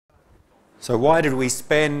So why did we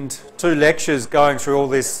spend 2 lectures going through all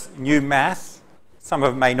this new math? Some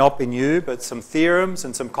of it may not be new, but some theorems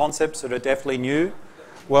and some concepts that are definitely new.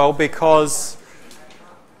 Well, because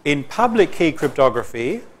in public key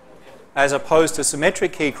cryptography, as opposed to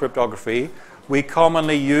symmetric key cryptography, we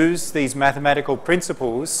commonly use these mathematical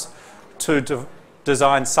principles to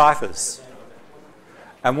design ciphers.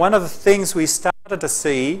 And one of the things we started to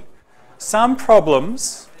see, some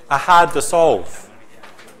problems are hard to solve.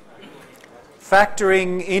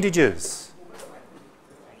 Factoring integers.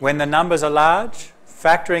 When the numbers are large,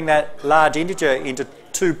 factoring that large integer into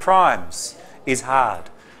 2 primes is hard.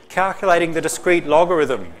 Calculating the discrete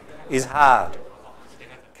logarithm is hard.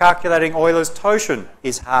 Calculating Euler's totient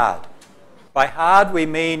is hard. By hard, we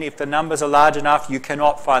mean if the numbers are large enough, you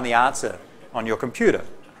cannot find the answer on your computer.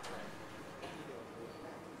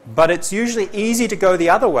 But it's usually easy to go the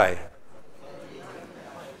other way.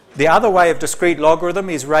 The other way of discrete logarithm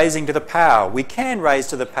is raising to the power. We can raise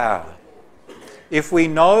to the power. If we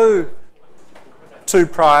know 2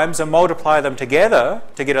 primes and multiply them together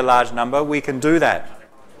to get a large number, we can do that.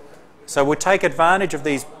 So we'll take advantage of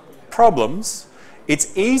these problems.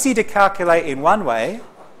 It's easy to calculate in one way,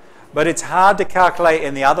 but it's hard to calculate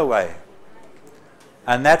in the other way.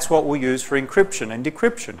 And that's what we'll use for encryption and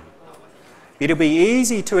decryption. It'll be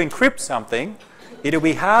easy to encrypt something. It'll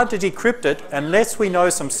be hard to decrypt it unless we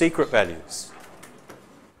know some secret values.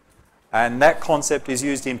 And that concept is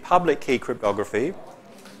used in public key cryptography.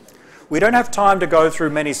 We don't have time to go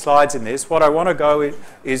through many slides in this. What I want to go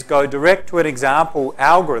is go direct to an example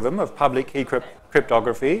algorithm of public key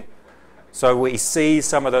cryptography. So we see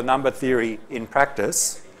some of the number theory in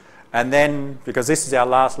practice. And then, because this is our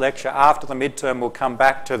last lecture, after the midterm we'll come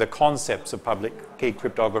back to the concepts of public key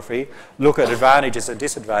cryptography, look at advantages and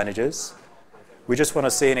disadvantages. We just want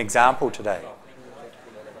to see an example today.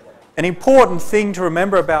 An important thing to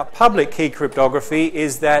remember about public key cryptography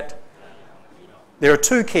is that there are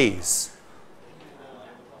 2 keys.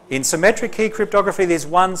 In symmetric key cryptography, there's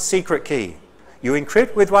 1 secret key. You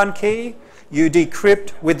encrypt with 1 key, you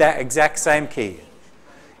decrypt with that exact same key.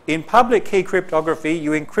 In public key cryptography,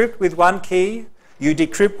 you encrypt with 1 key, you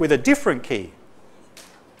decrypt with a different key.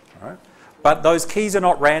 All right? But those keys are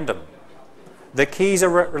not random. The keys are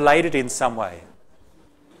related in some way,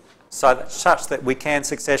 such that we can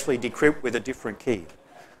successfully decrypt with a different key.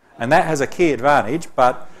 And that has a key advantage,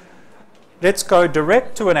 but let's go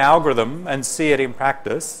direct to an algorithm and see it in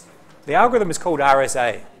practice. The algorithm is called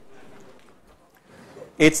RSA.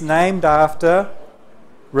 It's named after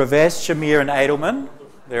Revest, Shamir, and Edelman,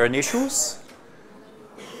 their initials.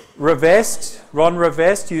 Ron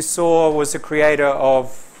Revest, you saw, was the creator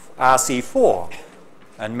of RC4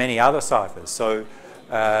 and many other ciphers. So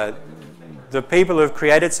the people who have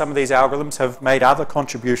created some of these algorithms have made other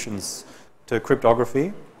contributions to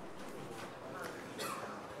cryptography.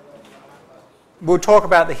 We'll talk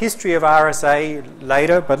about the history of RSA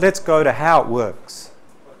later, but let's go to how it works.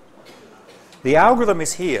 The algorithm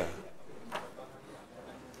is here.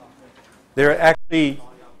 There are actually,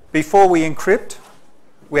 before we encrypt,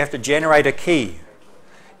 we have to generate a key.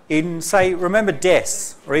 In, say, remember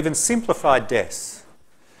DES, or even simplified DES.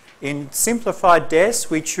 In simplified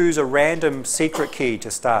DES, we choose a random secret key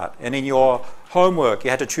to start. And in your homework,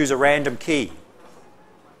 you had to choose a random key.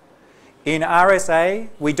 In RSA,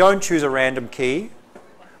 we don't choose a random key.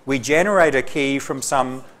 We generate a key from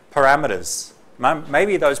some parameters.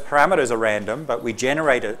 Maybe those parameters are random, but we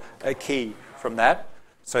generate a key from that.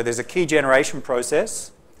 So there's a key generation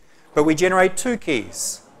process. But we generate 2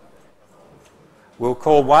 keys. We'll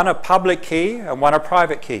call one a public key and one a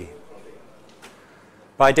private key.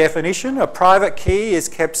 By definition, a private key is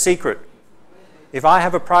kept secret. If I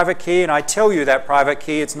have a private key and I tell you that private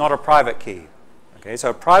key, it's not a private key. Okay,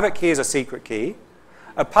 so a private key is a secret key.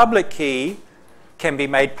 A public key can be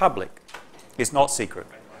made public. It's not secret.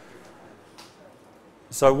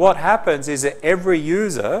 So what happens is that every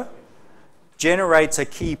user generates a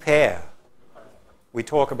key pair. We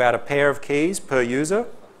talk about a pair of keys per user.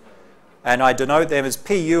 And I denote them as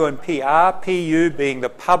PU and PR, PU being the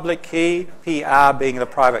public key, PR being the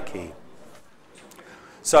private key.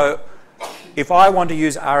 So if I want to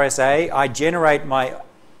use RSA, I generate my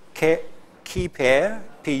key pair,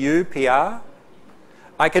 PU, PR.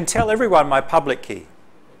 I can tell everyone my public key.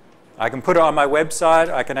 I can put it on my website,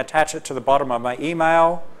 I can attach it to the bottom of my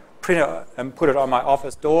email, print it and put it on my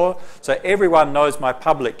office door, so everyone knows my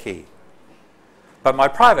public key. But my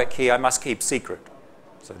private key I must keep secret.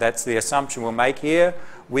 So that's the assumption we'll make here.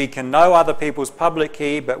 We can know other people's public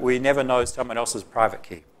key, but we never know someone else's private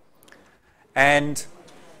key. And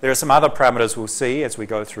there are some other parameters we'll see as we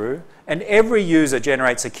go through. And every user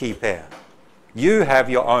generates a key pair. You have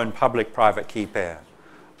your own public-private key pair.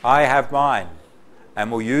 I have mine,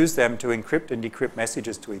 and we'll use them to encrypt and decrypt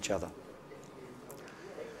messages to each other.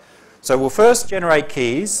 So we'll first generate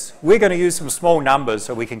keys. We're going to use some small numbers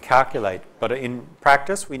so we can calculate, but in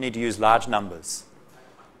practice we need to use large numbers.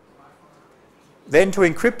 Then to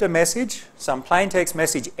encrypt a message, some plaintext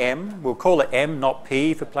message M, we'll call it M, not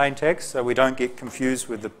P for plaintext, so we don't get confused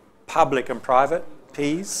with the public and private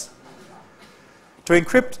Ps. To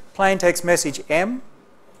encrypt plaintext message M,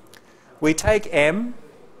 we take M,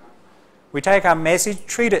 we take our message,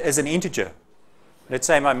 treat it as an integer. Let's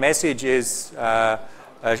say my message is a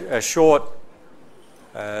short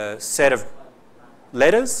set of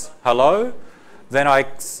letters, hello, then I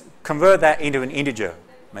convert that into an integer.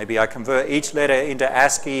 Maybe I convert each letter into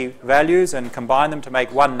ASCII values and combine them to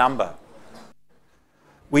make one number.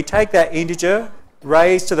 We take that integer,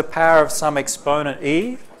 raised to the power of some exponent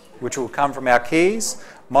e, which will come from our keys,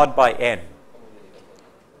 mod by n.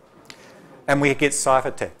 And we get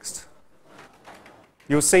ciphertext.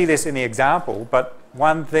 You'll see this in the example, but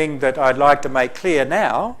one thing that I'd like to make clear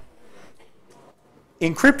now,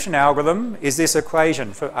 encryption algorithm is this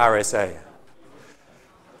equation for RSA.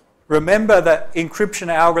 Remember that encryption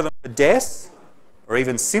algorithm for DES, or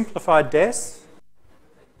even simplified DES,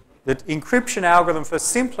 that encryption algorithm for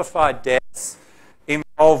simplified DES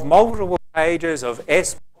involve multiple pages of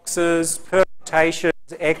S boxes, permutations,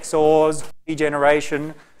 XORs,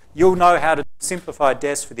 degeneration. You'll know how to simplify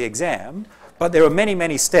DES for the exam, but there are many,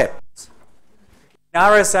 many steps. In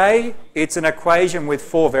RSA, it's an equation with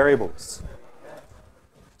 4 variables.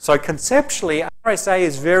 So conceptually, RSA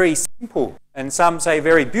is very simple, and some say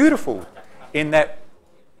very beautiful, in that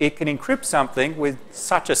it can encrypt something with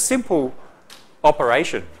such a simple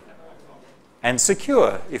operation and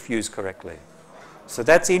secure if used correctly. So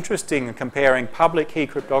that's interesting in comparing public key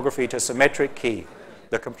cryptography to symmetric key,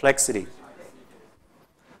 the complexity.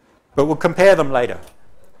 But we'll compare them later.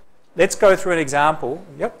 Let's go through an example.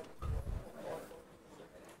 Yep.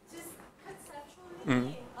 Just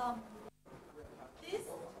conceptually, this,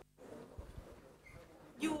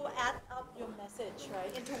 you add up your message,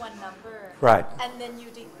 right, into one number. Right. And then you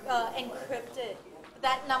encrypt it.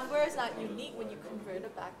 That number is not unique when you convert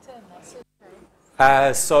it back to a message,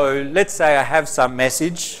 right? So let's say I have some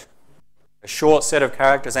message, a short set of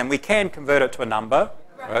characters, and we can convert it to a number.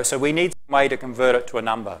 Right? So we need some way to convert it to a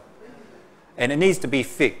number. And it needs to be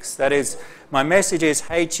fixed. That is, my message is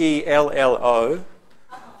HELLO.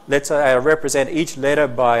 Let's say I represent each letter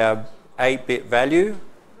by a 8-bit value.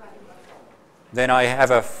 Then I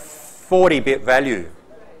have a 40-bit value.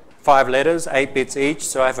 5 letters, 8 bits each,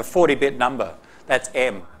 so I have a 40-bit number. That's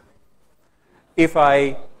M. If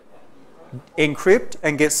I encrypt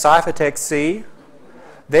and get ciphertext C,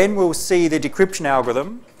 then we'll see the decryption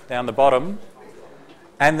algorithm down the bottom,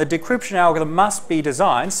 and the decryption algorithm must be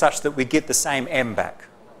designed such that we get the same M back.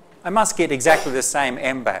 I must get exactly the same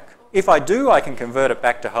M back. If I do, I can convert it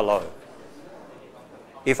back to hello.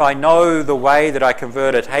 If I know the way that I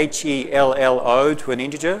converted HELLO to an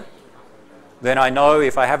integer, then I know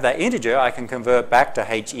if I have that integer, I can convert back to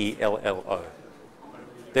HELLO.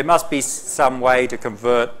 There must be some way to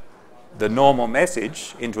convert the normal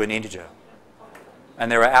message into an integer.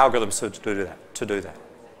 And there are algorithms to do that.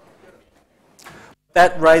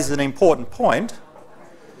 That raises an important point.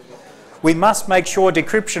 We must make sure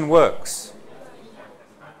decryption works.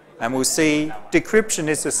 And we'll see decryption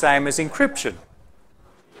is the same as encryption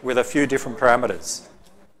with a few different parameters.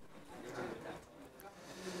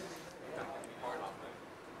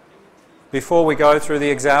 Before we go through the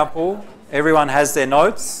example, everyone has their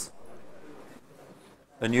notes,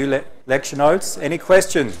 the new lecture notes. Any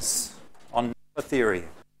questions on number theory?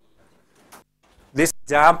 This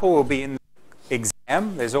example will be in the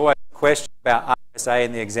exam. There's always a question about RSA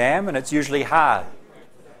in the exam, and it's usually hard.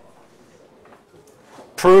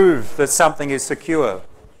 Prove that something is secure,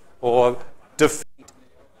 or defeat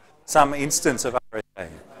some instance of RSA.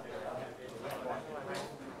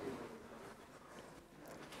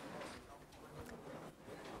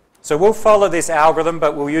 So we'll follow this algorithm,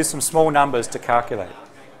 but we'll use some small numbers to calculate.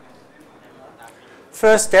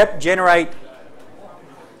 First step, generate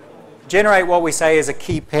what we say is a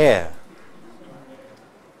key pair.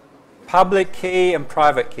 Public key and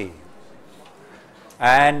private key.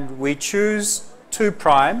 And we choose 2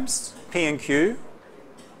 primes, P and Q.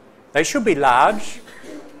 They should be large,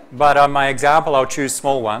 but on my example I'll choose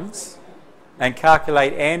small ones. And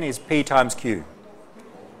calculate N is P times Q.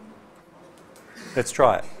 Let's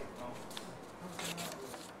try it.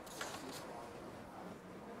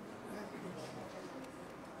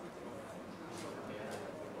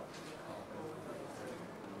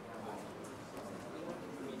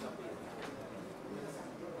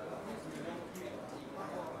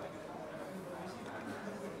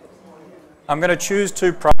 I'm going to choose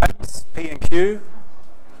 2 primes, P and Q.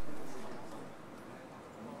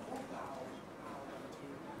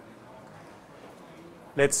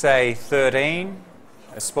 Let's say 13,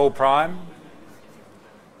 a small prime,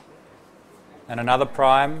 and another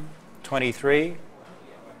prime, 23.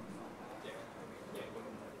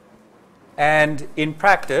 And in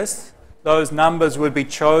practice, those numbers would be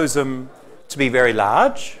chosen to be very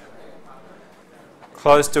large,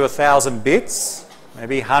 close to 1,000 bits,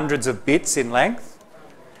 maybe hundreds of bits in length,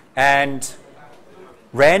 and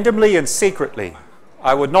randomly and secretly.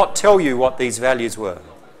 I would not tell you what these values were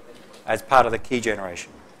as part of the key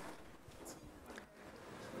generation.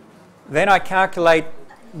 Then I calculate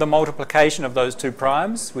the multiplication of those 2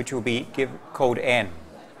 primes, which will be called n.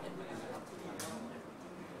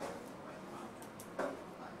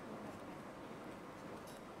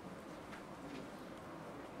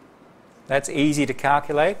 That's easy to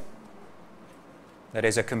calculate. That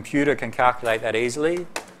is, a computer can calculate that easily.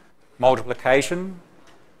 Multiplication,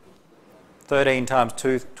 13 times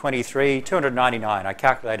 2, 23, 299. I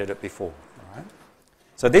calculated it before. All right?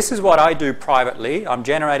 So this is what I do privately. I'm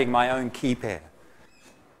generating my own key pair.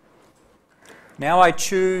 Now I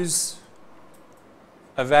choose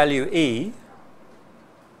a value E,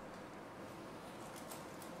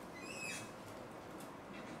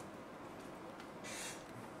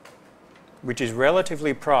 which is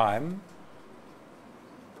relatively prime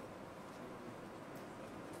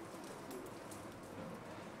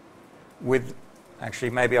with,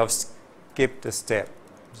 actually maybe I've skipped a step,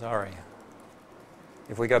 sorry.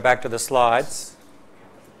 If we go back to the slides,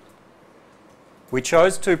 we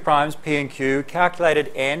chose 2 primes, P and Q,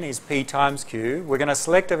 calculated n is P times Q. We're going to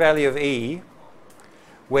select a value of E,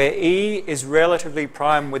 where E is relatively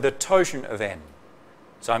prime with a totient of n.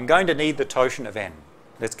 So I'm going to need the totient of n.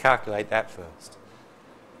 Let's calculate that first.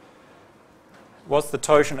 What's the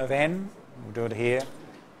totient of n? We'll do it here.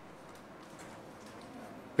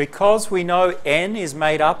 Because we know n is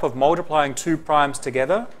made up of multiplying 2 primes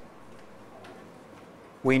together,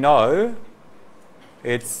 we know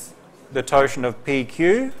it's the totient of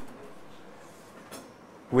PQ,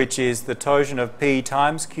 which is the totient of P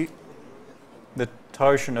times Q, the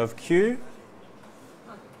totient of Q,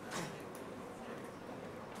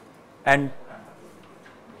 and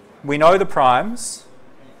we know the primes.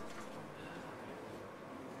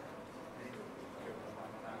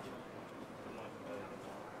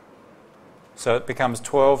 So it becomes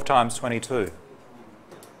 12 times 22.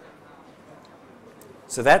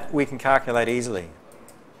 So that we can calculate easily.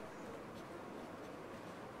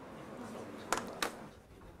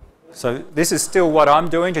 So this is still what I'm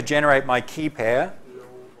doing to generate my key pair.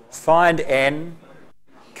 Find n,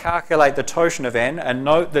 calculate the totient of n, and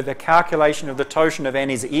note that the calculation of the totient of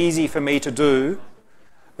n is easy for me to do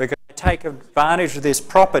because I take advantage of this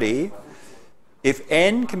property. If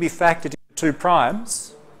n can be factored into 2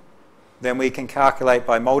 primes, then we can calculate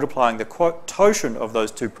by multiplying the totient of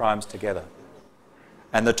those 2 primes together.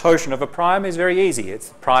 And the totient of a prime is very easy.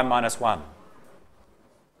 It's prime minus 1.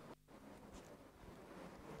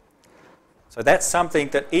 So that's something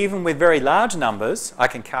that even with very large numbers, I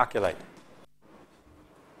can calculate,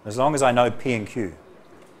 as long as I know P and Q.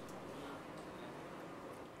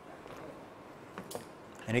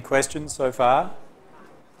 Any questions so far?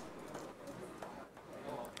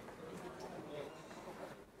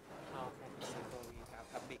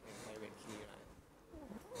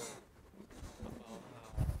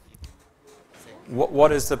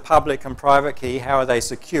 What is the public and private key? How are they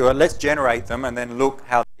secure? Let's generate them and then look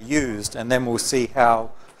how they're used, and then we'll see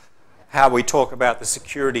how we talk about the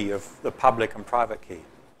security of the public and private key.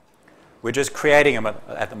 We're just creating them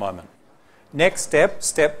at the moment. Next step,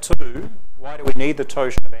 step 2, why do we need the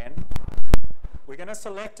totient of n? We're going to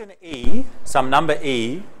select an E, some number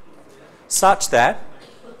E, such that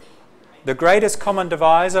the greatest common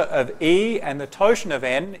divisor of E and the totient of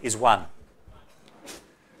n is 1.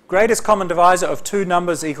 Greatest common divisor of 2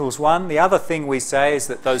 numbers equals 1. The other thing we say is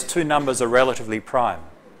that those 2 numbers are relatively prime.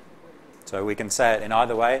 So we can say it in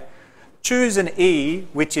either way. Choose an E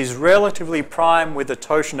which is relatively prime with the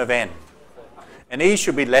totient of n. An E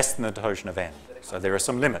should be less than the totient of n. So there are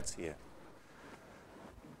some limits here.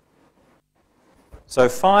 So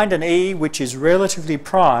find an E which is relatively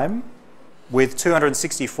prime with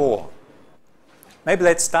 264. Maybe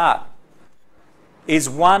let's start. Is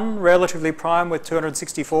 1 relatively prime with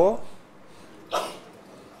 264?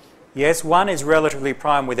 Yes, 1 is relatively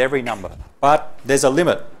prime with every number, but there's a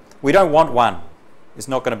limit. We don't want 1. It's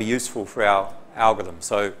not going to be useful for our algorithm,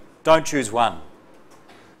 so don't choose 1.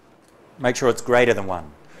 Make sure it's greater than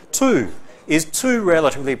 1. 2. Is 2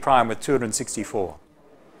 relatively prime with 264?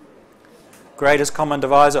 greatest common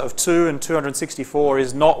divisor of 2 and 264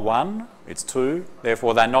 is not 1, it's 2.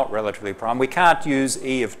 Therefore, they're not relatively prime. We can't use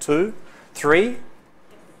E of 2. 3,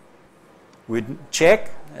 we'd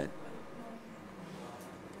check.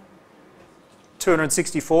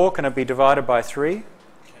 264, can it be divided by 3?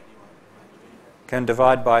 Can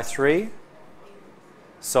divide by 3.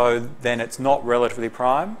 So then it's not relatively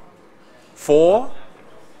prime. 4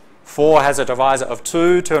 has a divisor of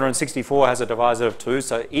 2, 264 has a divisor of 2,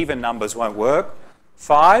 so even numbers won't work.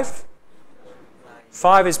 5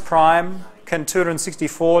 is prime. Can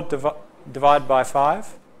 264 divide by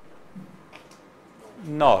 5?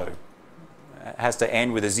 No. It has to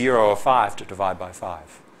end with a 0 or 5 to divide by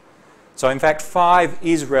 5. So in fact 5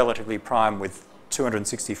 is relatively prime with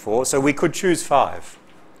 264, so we could choose 5.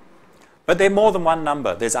 But they're more than one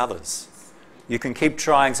number, there's others. You can keep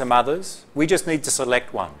trying some others. We just need to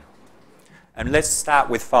select one. And let's start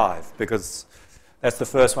with 5, because that's the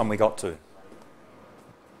first one we got to.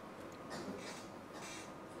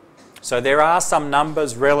 So there are some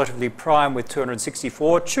numbers relatively prime with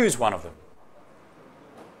 264. Choose one of them.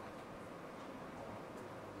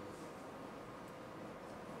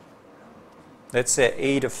 Let's set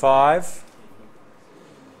e to 5.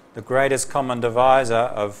 The greatest common divisor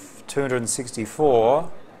of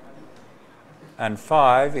 264 and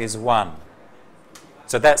 5 is 1.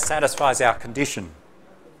 So that satisfies our condition.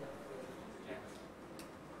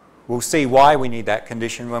 We'll see why we need that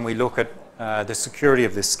condition when we look at the security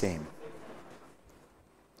of this scheme.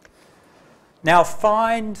 Now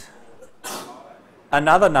find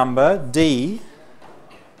another number, d,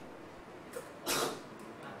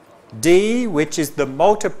 which is the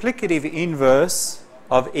multiplicative inverse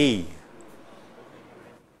of e.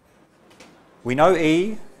 We know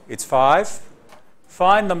e, it's 5.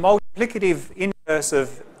 Find the multiplicative inverse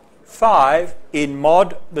of 5 in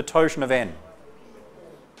mod the totient of n.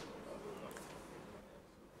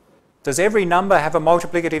 Does every number have a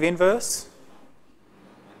multiplicative inverse?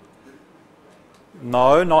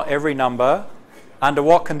 No, not every number. Under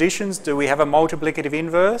what conditions do we have a multiplicative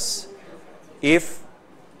inverse? If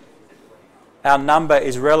our number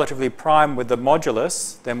is relatively prime with the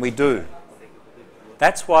modulus, then we do.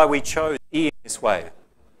 That's why we chose e in this way.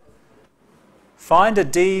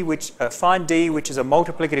 Find d which is a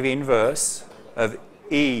multiplicative inverse of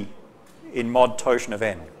e in mod totient of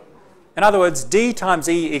n. In other words, d times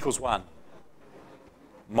e equals 1.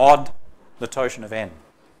 Mod the totient of n.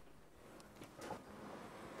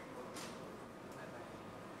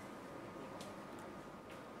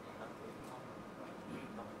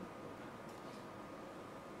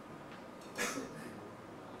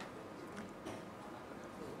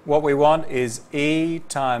 What we want is e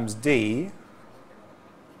times d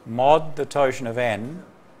mod the totient of n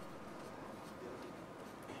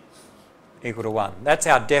equal to 1. That's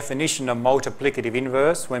our definition of multiplicative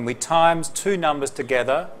inverse, when we times two numbers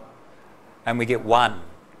together and we get 1.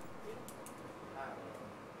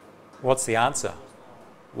 What's the answer?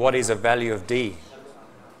 What is a value of d?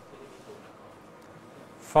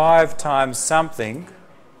 5 times something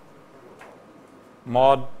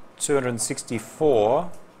mod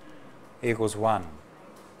 264 equals 1.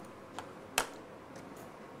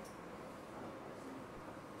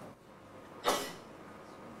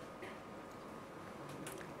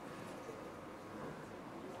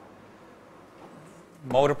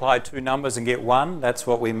 Multiply two numbers and get 1. That's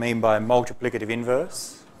what we mean by multiplicative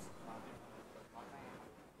inverse.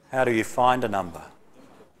 How do you find a number?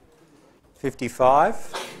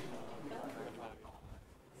 55.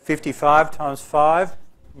 55 times 5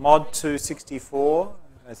 mod 264.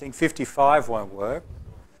 I think 55 won't work.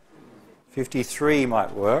 53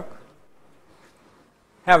 might work.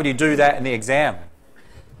 How would you do that in the exam?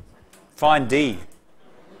 Find d.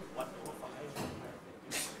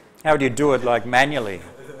 How would you do it, like manually?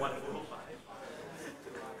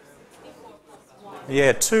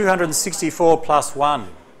 Yeah, 264 plus 1.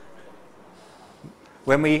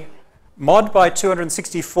 When we mod by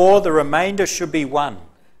 264, the remainder should be 1.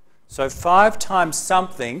 So 5 times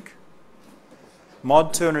something,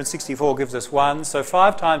 mod 264 gives us 1. So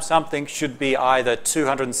 5 times something should be either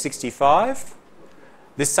 265.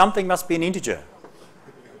 This something must be an integer.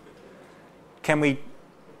 Can we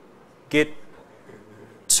get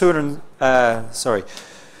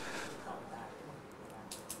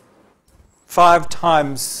 5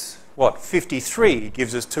 times what? 53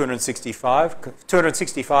 gives us 265.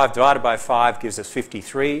 265 divided by 5 gives us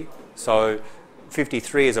 53. So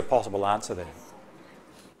 53 is a possible answer there.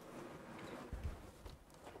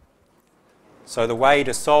 So the way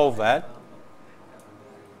to solve that,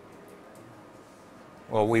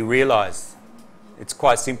 well, we realise it's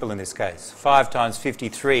quite simple in this case. 5 times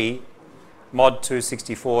 53 mod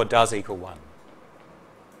 264 does equal 1.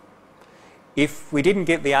 If we didn't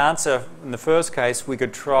get the answer in the first case, we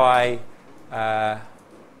could try,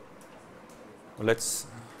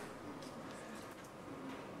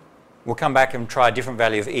 we'll come back and try a different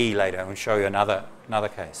value of E later and show you another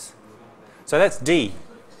case. So that's D.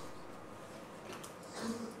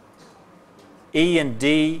 E and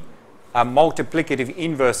D are multiplicative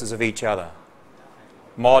inverses of each other,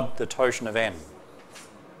 mod the totient of n.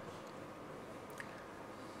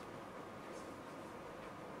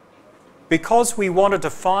 Because we wanted to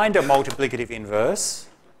find a multiplicative inverse,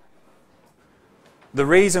 the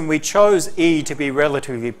reason we chose E to be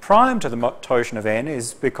relatively prime to the totient of n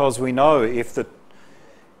is because we know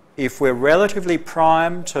if we're relatively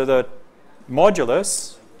prime to the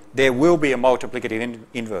modulus, there will be a multiplicative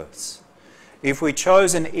inverse. If we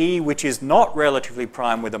chose an E which is not relatively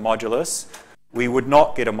prime with the modulus, we would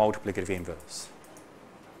not get a multiplicative inverse.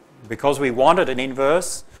 Because we wanted an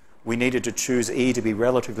inverse, we needed to choose E to be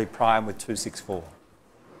relatively prime with 264.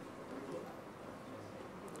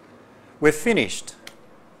 We're finished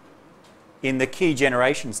in the key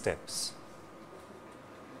generation steps.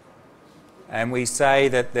 And we say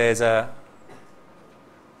that there's a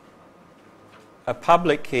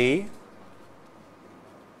public key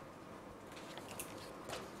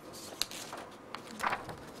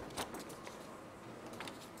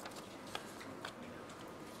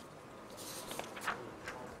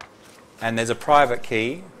and there's a private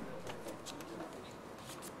key.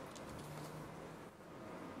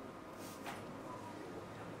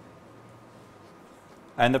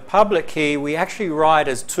 And the public key we actually write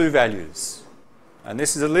as two values. And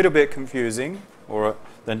this is a little bit confusing, or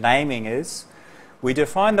the naming is. We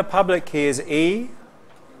define the public key as E,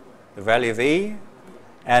 the value of E,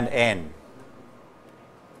 and N.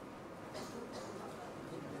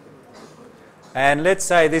 And let's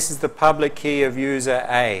say this is the public key of user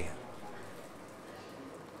A.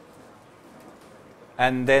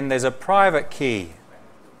 And then there's a private key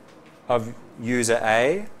of user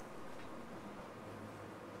A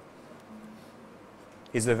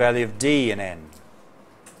is the value of D and N.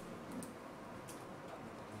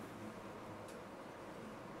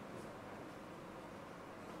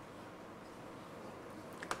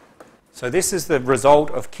 So this is the result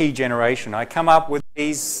of key generation. I come up with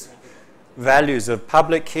these values of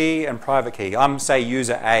public key and private key. I'm, say,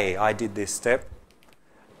 user A. I did this step.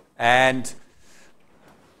 And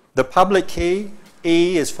the public key,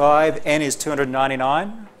 E is 5, N is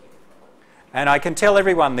 299. And I can tell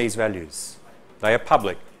everyone these values. They are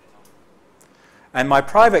public. And my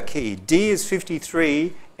private key, D is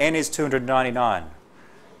 53, N is 299.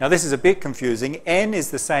 Now this is a bit confusing. N is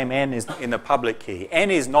the same N as in the public key. N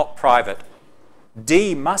is not private.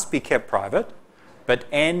 D must be kept private, but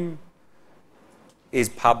N is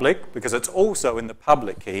public because it's also in the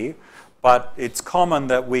public key, but it's common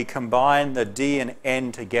that we combine the D and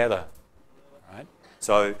N together. Right?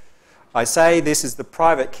 So I say this is the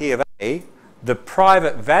private key of A. The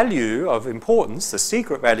private value of importance, the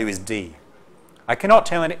secret value, is D. I cannot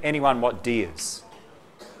tell anyone what D is.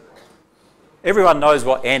 Everyone knows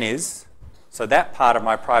what N is, so that part of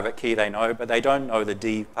my private key they know, but they don't know the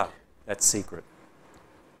D part. That's secret.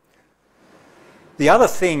 The other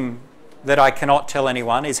thing that I cannot tell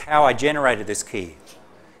anyone is how I generated this key,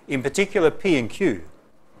 in particular P and Q.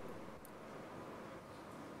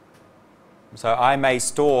 So I may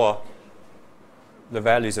store the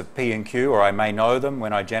values of P and Q, or I may know them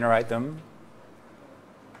when I generate them.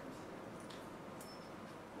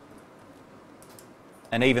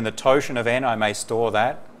 And even the totient of N, I may store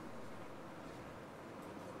that.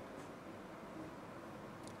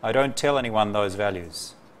 I don't tell anyone those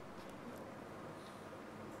values.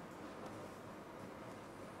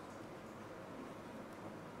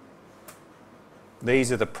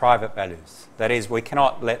 These are the private values. That is, we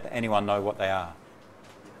cannot let anyone know what they are.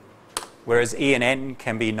 Whereas E and N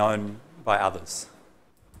can be known by others.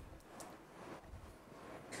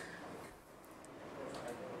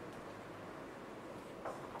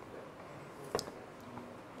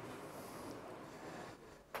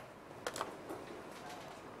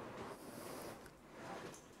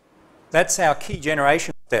 That's our key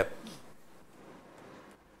generation step.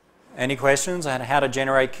 Any questions on how to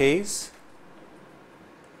generate keys?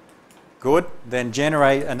 Good. Then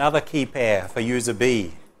generate another key pair for user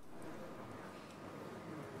B.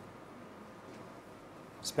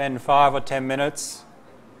 Spend 5 or 10 minutes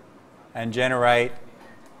and generate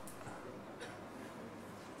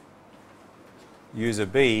user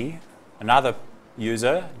B. Another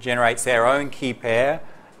user generates their own key pair,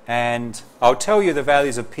 and I'll tell you the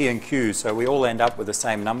values of P and Q so we all end up with the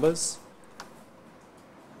same numbers.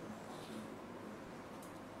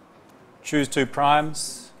 choose 2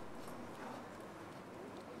 primes.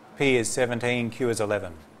 P is 17, Q is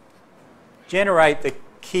 11. Generate the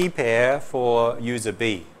key pair for user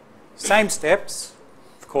B. Same steps,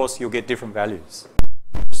 of course you'll get different values.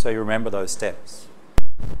 So you remember those steps.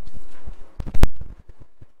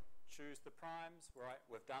 Choose the primes, right,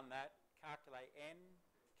 we've done that. Calculate n,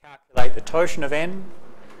 calculate the totient of n,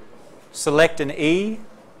 select an E,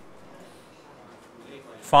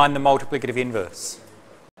 find the multiplicative inverse.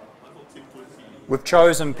 We've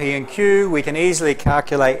chosen P and Q, we can easily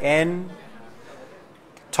calculate n.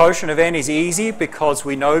 Totient of n is easy because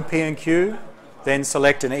we know P and Q, then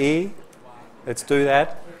select an E. Let's do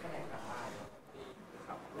that.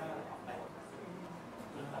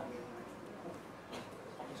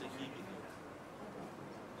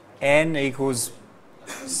 N equals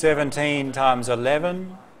 17 times 11,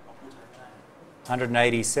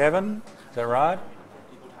 187, is that right?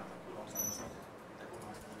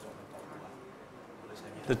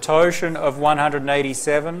 The totient of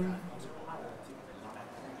 187,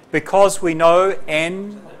 because we know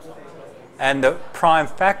n and the prime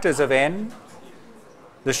factors of n,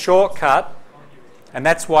 the shortcut, and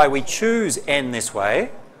that's why we choose n this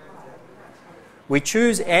way, we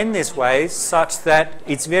choose n this way such that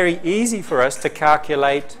it's very easy for us to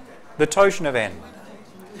calculate the totient of n.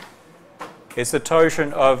 It's the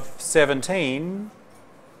totient of 17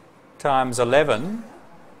 times 11,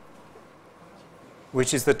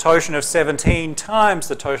 which is the totient of 17 times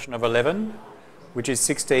the totient of 11, which is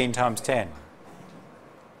 16 times 10.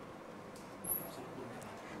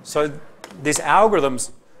 So this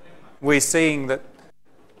algorithms, we're seeing that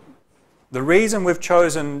the reason we've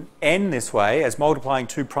chosen n this way, as multiplying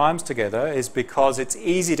 2 primes together, is because it's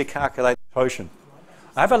easy to calculate the totient.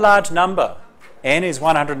 I have a large number, n is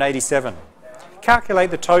 187. Calculate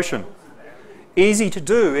the totient. Easy to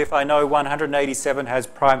do if I know 187 has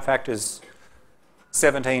prime factors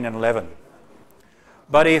 17 and 11.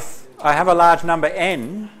 But if I have a large number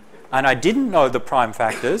n and I didn't know the prime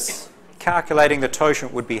factors, calculating the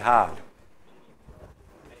totient would be hard.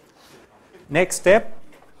 Next step,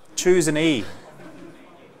 choose an E.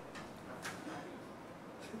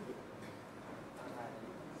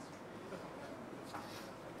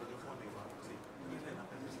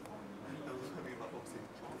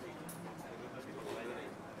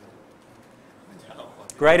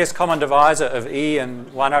 Greatest common divisor of E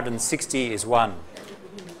and 160 is 1.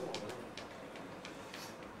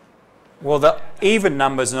 Well, the even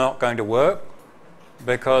numbers are not going to work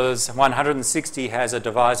because 160 has a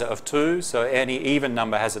divisor of 2, so any even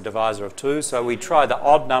number has a divisor of 2. So we try the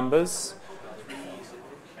odd numbers.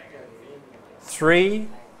 3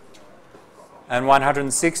 and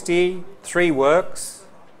 160, 3 works.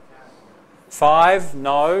 5,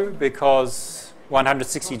 no, because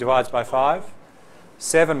 160 divides by 5.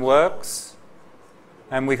 7 works,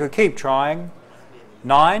 and we could keep trying.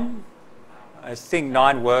 9, I think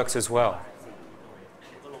 9 works as well.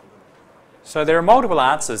 So there are multiple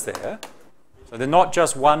answers there. So they're not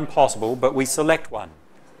just one possible, but we select one.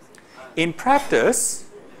 In practice,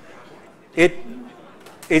 it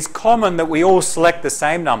is common that we all select the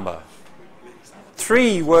same number.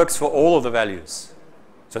 3 works for all of the values.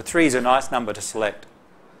 So 3 is a nice number to select.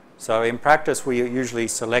 So in practice, we usually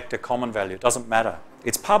select a common value. It doesn't matter.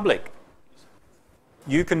 It's public.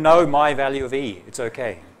 You can know my value of E. It's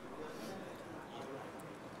okay.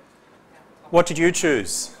 What did you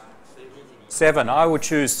choose? 7. I would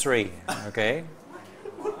choose 3. Okay.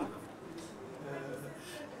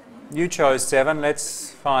 You chose 7. Let's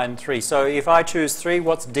find 3. So if I choose 3,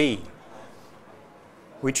 what's D?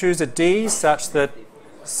 We choose a D such that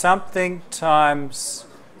something times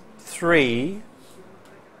 3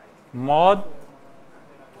 mod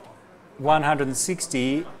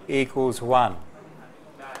 160 equals 1.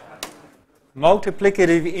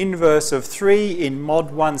 Multiplicative inverse of 3 in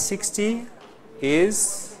mod 160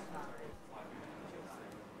 is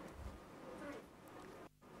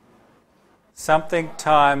something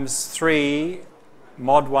times 3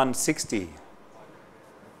 mod 160.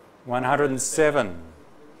 107.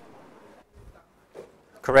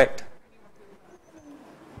 Correct.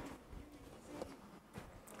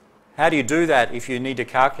 How do you do that if you need to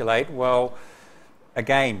calculate? Well,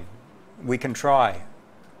 again, we can try.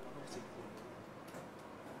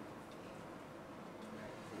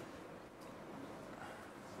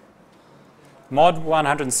 Mod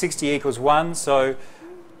 160 equals 1, so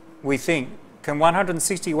we think, can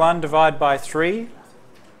 161 divide by 3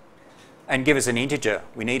 and give us an integer?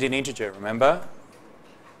 We need an integer, remember?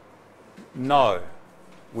 No,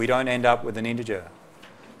 we don't end up with an integer.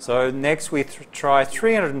 So next we try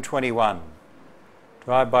 321.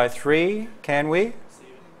 Divide by 3, can we?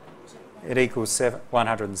 it equals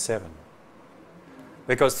 107.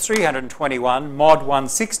 Because 321 mod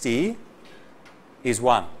 160 is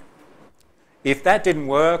 1. If that didn't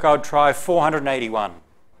work, I'd try 481.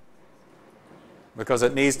 Because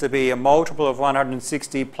it needs to be a multiple of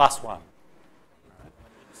 160 plus 1.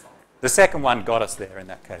 The second one got us there in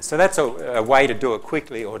that case. So that's a way to do it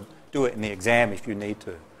quickly, or do it in the exam if you need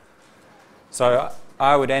to. So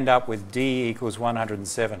I would end up with D equals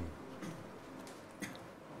 107.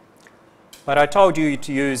 But I told you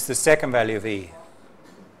to use the second value of E.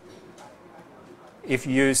 If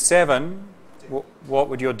you use 7, what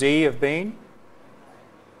would your D have been?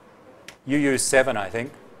 You used 7, I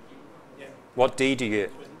think. Yeah. What D do you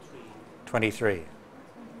get? 23.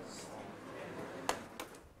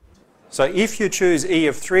 So if you choose E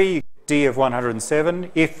of 3, you get D of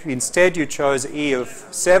 107. If instead you chose E of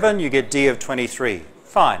 7, you get D of 23.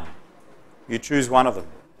 Fine. You choose one of them.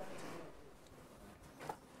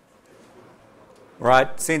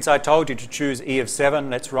 Right, since I told you to choose E of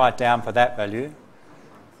 7, let's write down for that value.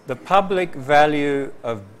 The public value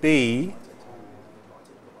of B,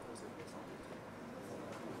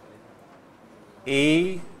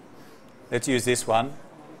 E, let's use this one,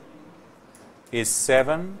 is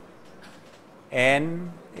 7.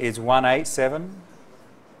 N is 187.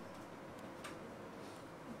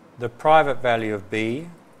 The private value of B,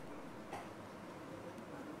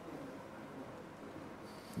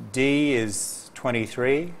 D is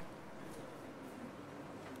 23.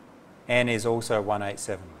 N is also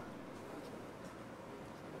 187.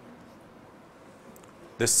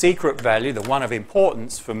 The secret value, the one of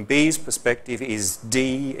importance from B's perspective, is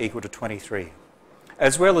D equal to 23,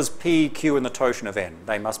 as well as P, Q and the totient of N.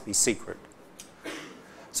 They must be secret.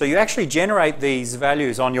 So you actually generate these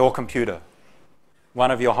values on your computer.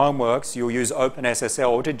 One of your homeworks, you'll use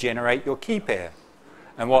OpenSSL to generate your key pair.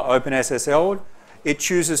 And what OpenSSL? It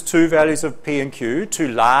chooses two values of P and Q, two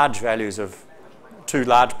large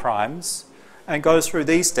primes, and goes through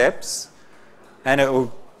these steps, and it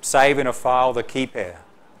will save in a file the key pair.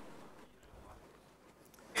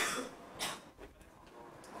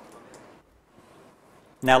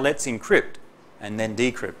 Now let's encrypt and then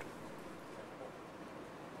decrypt.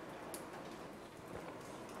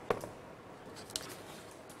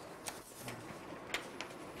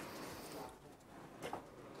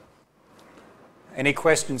 Any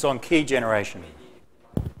questions on key generation?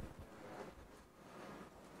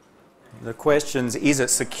 The questions, is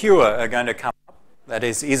it secure, are going to come up. That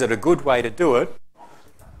is it a good way to do it?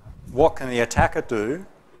 What can the attacker do?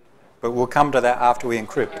 But we'll come to that after we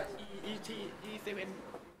encrypt.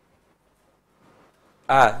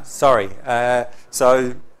 Sorry.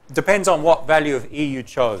 So depends on what value of E you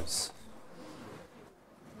chose.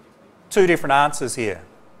 Two different answers here.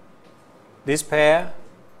 This pair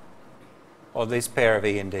or this pair of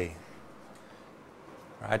E and D.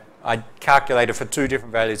 Right? I calculated for two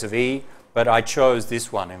different values of E, but I chose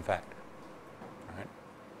this one, in fact. Right?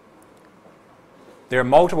 There are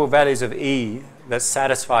multiple values of E that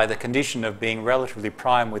satisfy the condition of being relatively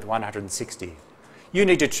prime with 160. You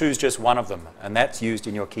need to choose just one of them, and that's used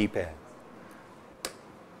in your key pair.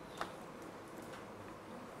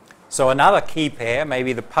 So another key pair,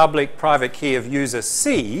 maybe the public-private key of user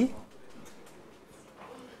C,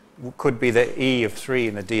 could be the E of 3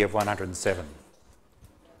 and the D of 107.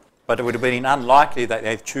 But it would have been unlikely that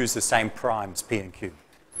they'd choose the same primes, P and Q.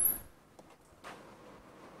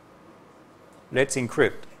 Let's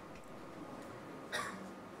encrypt.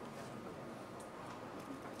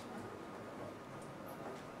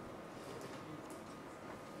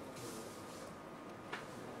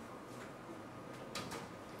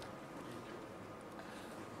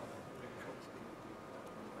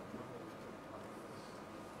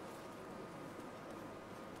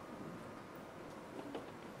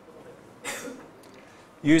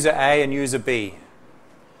 User A and user B.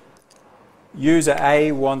 User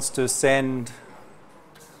A wants to send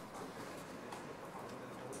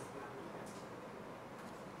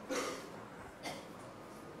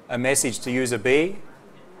a message to user B.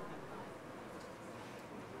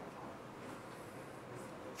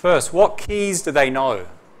 First, what keys do they know?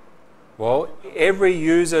 Well, every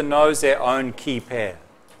user knows their own key pair.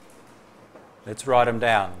 Let's write them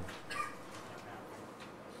down.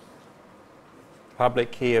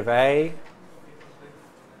 Public key of A,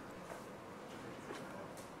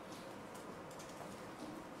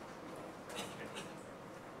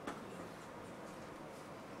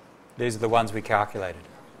 these are the ones we calculated.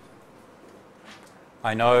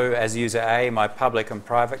 I know as user A my public and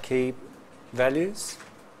private key values.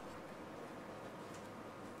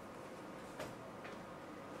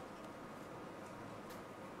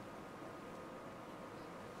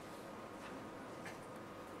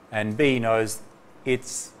 and B knows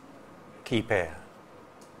its key pair.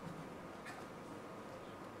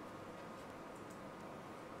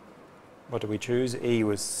 What did we choose? E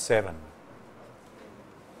was 7.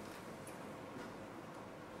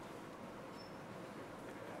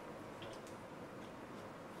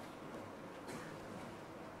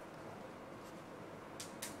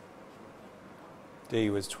 D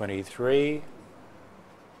was 23.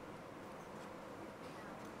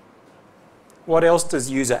 What else does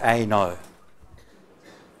user A know?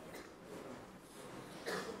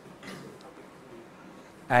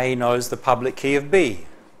 A knows the public key of B.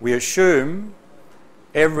 We assume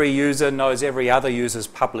every user knows every other user's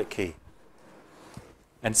public key.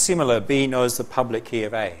 And similar, B knows the public key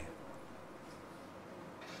of A.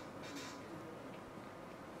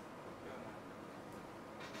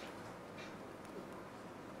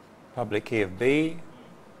 Public key of B.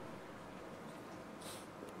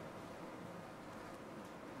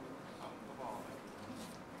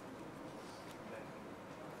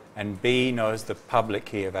 And B knows the public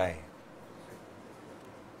key of A.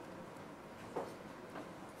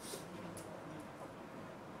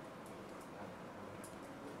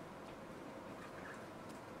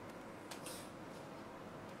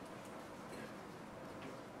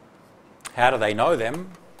 How do they know them?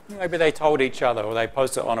 Maybe they told each other or they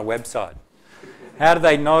posted it on a website. How do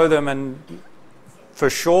they know them and for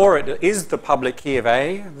sure it is the public key of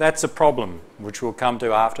A? That's a problem which we'll come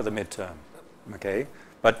to after the midterm. Okay?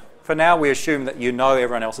 But for now we assume that you know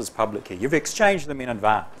everyone else's public key. You've exchanged them in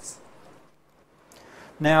advance.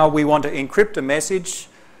 Now we want to encrypt a message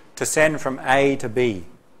to send from A to B.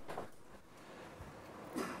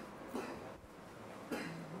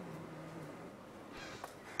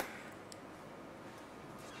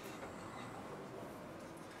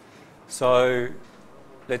 So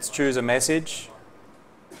let's choose a message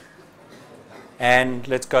and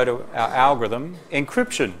let's go to our algorithm,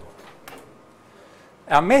 encryption.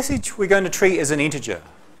 Our message we're going to treat as an integer.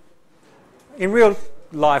 In real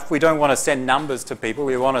life we don't want to send numbers to people,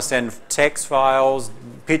 we want to send text files,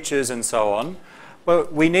 pictures and so on,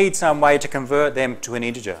 but we need some way to convert them to an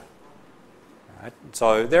integer. Right?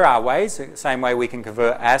 So there are ways, the same way we can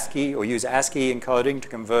convert ASCII or use ASCII encoding to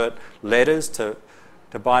convert letters to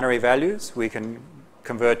binary values, we can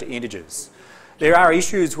convert to integers. There are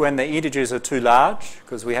issues when the integers are too large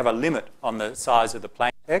because we have a limit on the size of the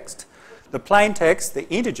plain text. The plain text, the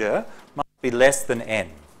integer, must be less than n.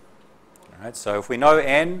 Right? So if we know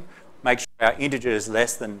n, make sure our integer is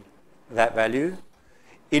less than that value.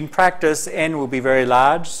 In practice, n will be very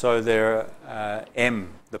large, so m,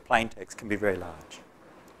 the plain text, can be very large.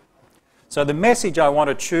 So the message I want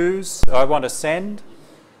to choose, I want to send,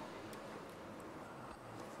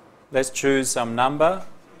 let's choose some number.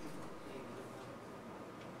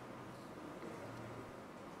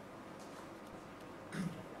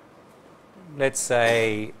 Let's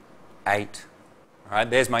say 8. All right,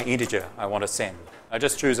 there's my integer I want to send. I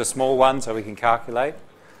just choose a small one so we can calculate.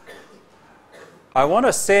 I want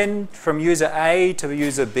to send from user A to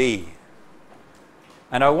user B.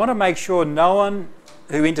 And I want to make sure no one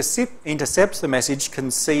who intercepts the message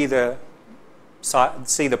can see the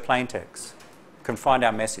plain text, can find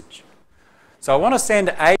our message. So I want to send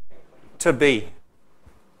A to B,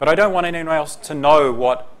 but I don't want anyone else to know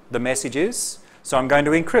what the message is, so I'm going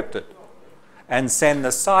to encrypt it and send the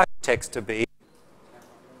ciphertext to B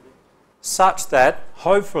such that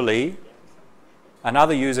hopefully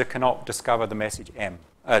another user cannot discover the message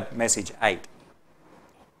message 8.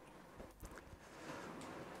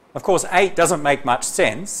 Of course, 8 doesn't make much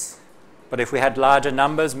sense, but if we had larger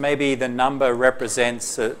numbers, maybe the number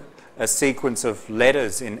represents a sequence of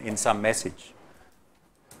letters in some message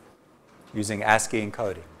using ASCII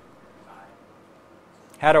encoding.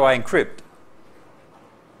 How do I encrypt?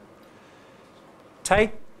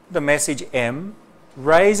 Take the message M,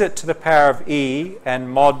 raise it to the power of E and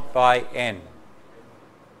mod by N.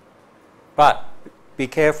 But be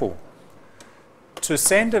careful. To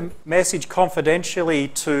send a message confidentially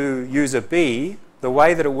to user B, the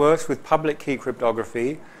way that it works with public key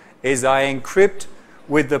cryptography is I encrypt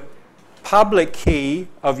with the public key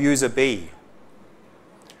of user B.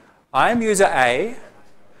 I'm user A.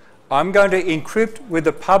 I'm going to encrypt with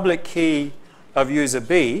the public key of user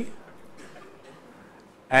B.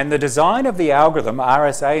 And the design of the algorithm,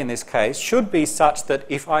 RSA in this case, should be such that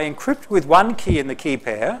if I encrypt with one key in the key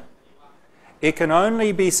pair, it can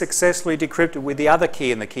only be successfully decrypted with the other key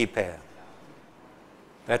in the key pair.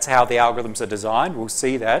 That's how the algorithms are designed. We'll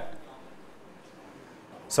see that.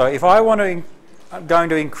 So if I'm going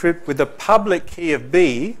to encrypt with the public key of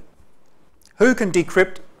B, who can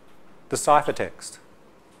decrypt the ciphertext?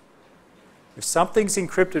 If something's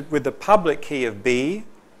encrypted with the public key of B,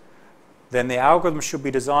 then the algorithm should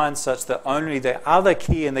be designed such that only the other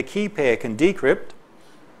key in the key pair can decrypt.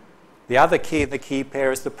 The other key in the key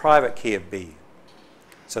pair is the private key of B.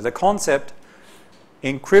 So the concept,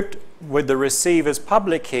 encrypt with the receiver's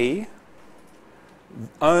public key,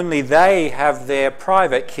 only they have their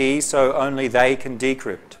private key, so only they can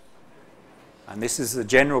decrypt. And this is the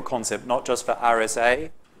general concept, not just for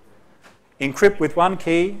RSA. Encrypt with one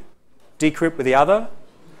key, decrypt with the other.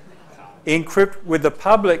 Encrypt with the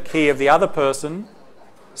public key of the other person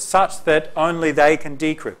such that only they can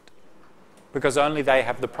decrypt, because only they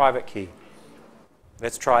have the private key.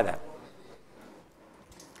 Let's try that.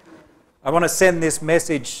 I want to send this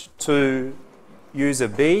message to user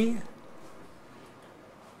B.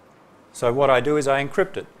 So what I do is I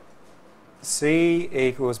encrypt it. C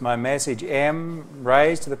equals my message M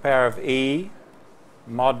raised to the power of E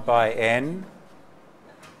mod by N.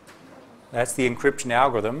 That's the encryption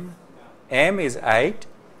algorithm. M is 8.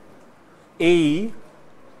 E,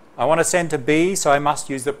 I want to send to B, so I must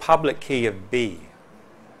use the public key of B.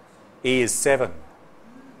 E is 7.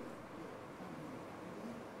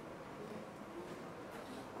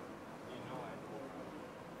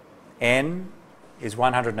 N is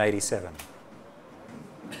 187.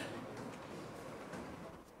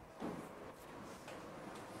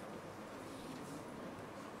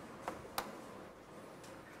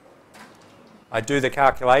 I do the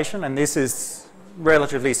calculation, and this is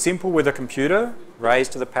relatively simple with a computer,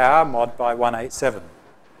 raised to the power mod by 187.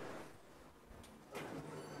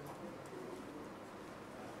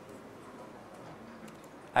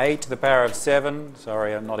 Eight to the power of 7,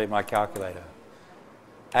 sorry, I'm not in my calculator.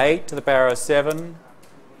 8 to the power of 7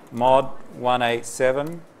 mod 187,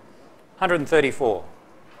 134.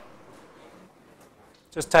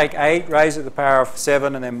 Just take 8, raise it to the power of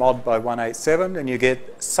 7, and then mod by 187, and you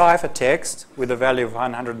get ciphertext with a value of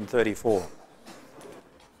 134.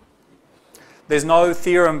 There's no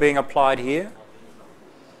theorem being applied here.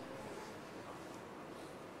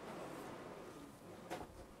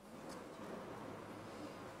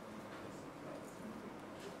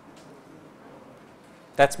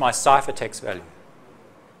 That's my ciphertext value.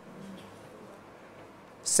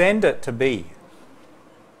 Send it to B.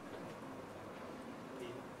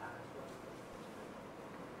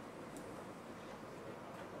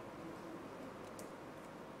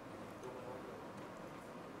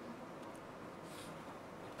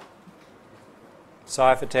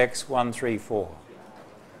 Ciphertext 134.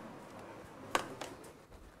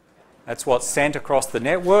 That's what's sent across the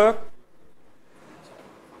network.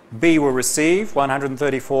 B will receive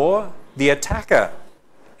 134. The attacker,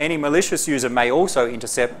 any malicious user, may also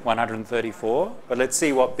intercept 134, but let's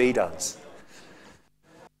see what B does.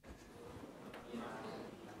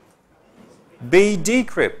 B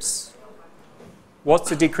decrypts. What's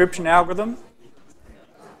the decryption algorithm?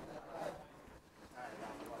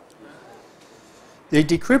 The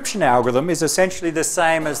decryption algorithm is essentially the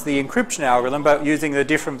same as the encryption algorithm, but using the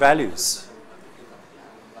different values.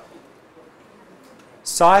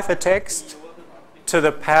 Ciphertext to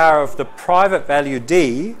the power of the private value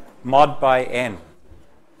D mod by N.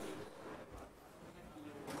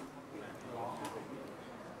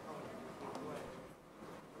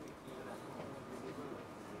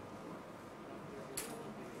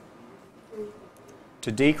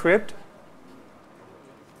 To decrypt,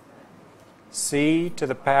 C to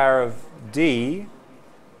the power of D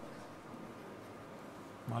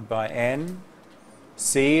mod by N.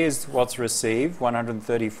 C is what's received,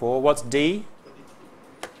 134. What's D?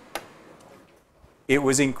 It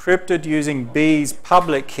was encrypted using B's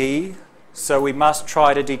public key, so we must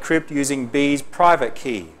try to decrypt using B's private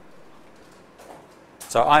key.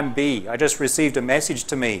 So I'm B. I just received a message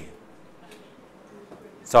to me.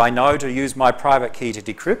 So I know to use my private key to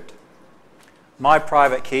decrypt. My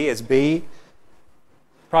private key is B.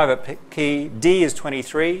 Private key D is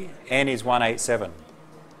 23, N is 187.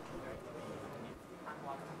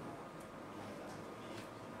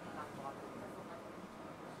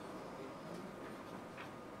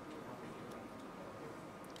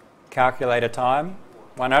 Calculator time,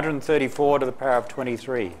 134 to the power of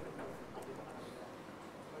 23.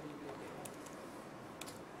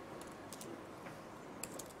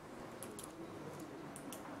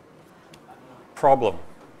 Problem.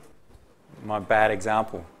 My bad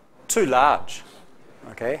example. Too large.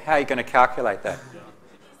 Okay, how are you going to calculate that?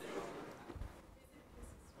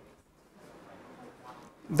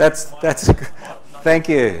 That's thank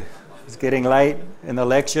you. It's getting late in the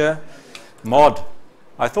lecture. Mod.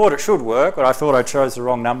 I thought it should work, but I thought I chose the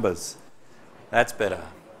wrong numbers. That's better.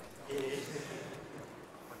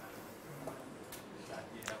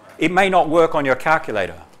 it may not work on your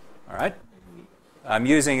calculator, all right? I'm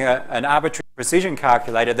using an arbitrary precision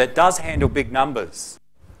calculator that does handle big numbers,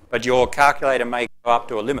 but your calculator may go up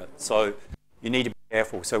to a limit, so you need to be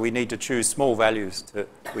careful. So we need to choose small values that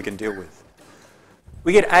we can deal with.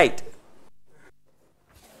 We get 8.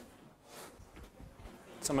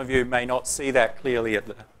 Some of you may not see that clearly at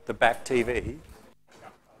the back TV.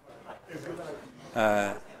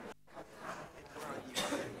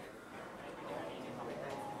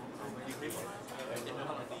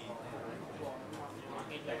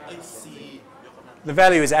 The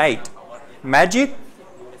value is 8. Magic,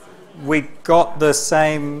 we got the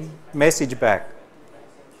same message back.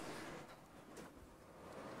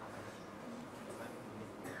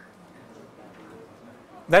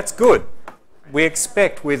 That's good. We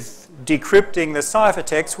expect with decrypting the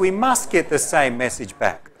ciphertext, we must get the same message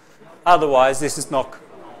back. Otherwise, this is not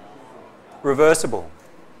reversible.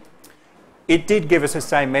 It did give us the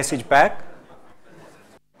same message back.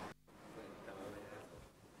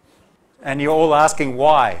 And you're all asking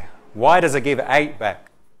why. Why does it give 8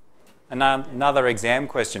 back? Another exam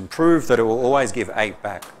question. Prove that it will always give 8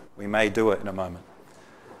 back. We may do it in a moment.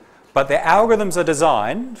 But the algorithms are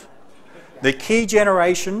designed, the key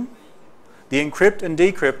generation, the encrypt and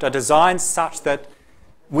decrypt are designed such that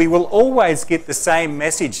we will always get the same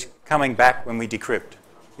message coming back when we decrypt,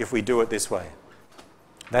 if we do it this way.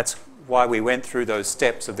 That's why we went through those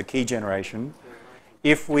steps of the key generation.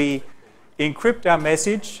 If we encrypt our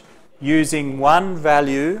message using one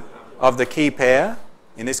value of the key pair,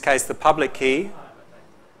 in this case the public key,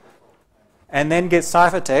 and then get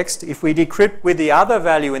ciphertext, if we decrypt with the other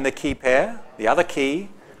value in the key pair, the other key,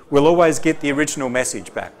 we'll always get the original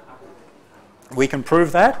message back. We can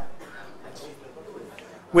prove that.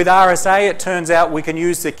 With RSA, it turns out we can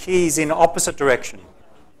use the keys in opposite direction.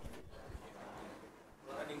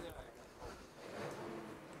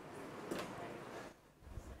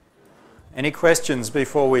 Any questions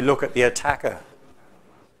before we look at the attacker?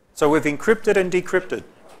 So we've encrypted and decrypted,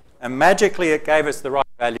 and magically it gave us the right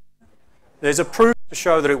value. There's a proof to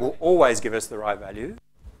show that it will always give us the right value.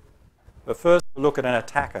 But first, we'll look at an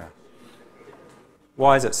attacker.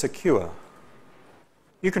 Why is it secure?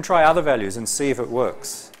 You can try other values and see if it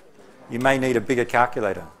works. You may need a bigger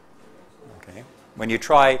calculator. Okay. When you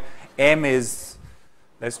try m is,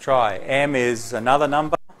 let's try, m is another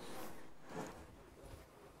number.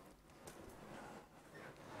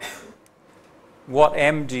 What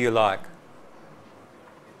m do you like?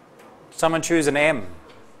 Someone choose an m.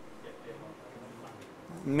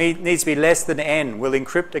 Needs to be less than n. We'll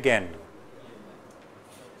encrypt again.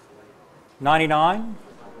 99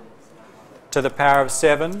 to the power of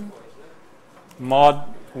 7 mod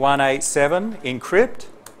 187 encrypt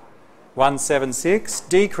 176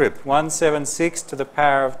 decrypt 176 to the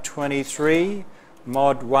power of 23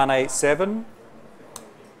 mod 187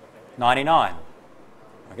 99.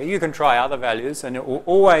 Okay, you can try other values and it will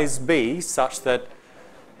always be such that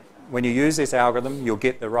when you use this algorithm you'll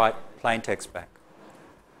get the right plain text back.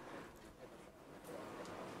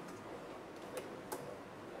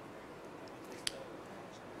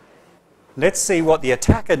 Let's see what the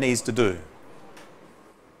attacker needs to do.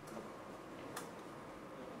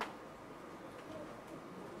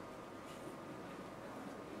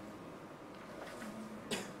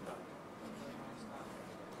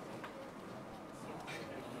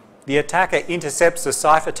 The attacker intercepts the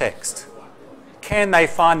ciphertext. Can they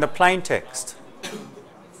find the plain text?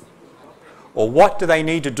 Or what do they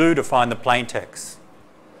need to do to find the plain text?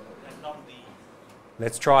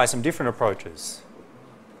 Let's try some different approaches.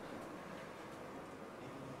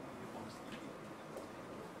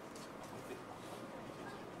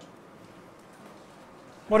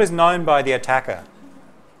 What is known by the attacker?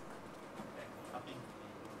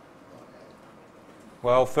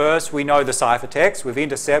 Well, first we know the ciphertext. We've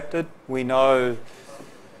intercepted. We know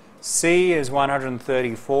C is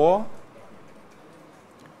 134.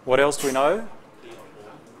 What else do we know?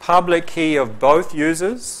 Public key of both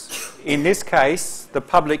users. In this case, the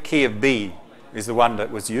public key of B is the one that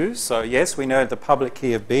was used. So yes, we know the public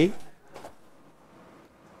key of B.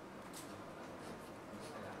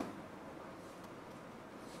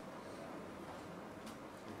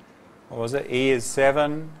 What was it? E is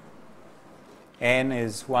 7. N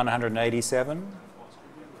is 187.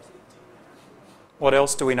 What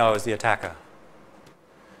else do we know as the attacker?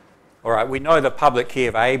 All right, we know the public key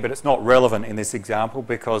of A, but it's not relevant in this example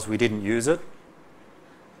because we didn't use it.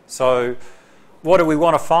 So what do we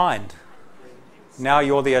want to find? Now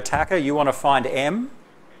you're the attacker, you want to find M,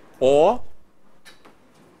 or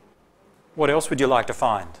what else would you like to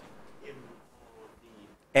find?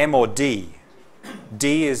 M or D.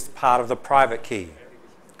 D is part of the private key.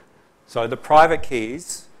 So the private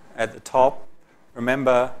keys at the top,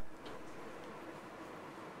 remember,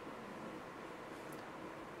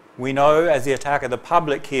 we know as the attacker the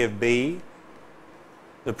public key of B,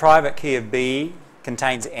 the private key of B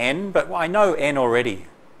contains N, but I know N already.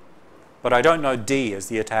 But I don't know D as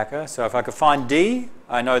the attacker. So if I could find D,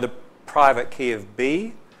 I know the private key of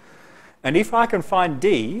B. And if I can find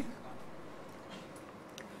D,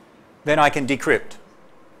 then I can decrypt.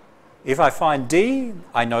 If I find D,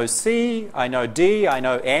 I know C, I know D, I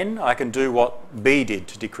know N, I can do what B did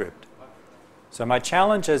to decrypt. So my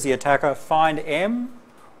challenge as the attacker, find M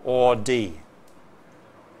or D.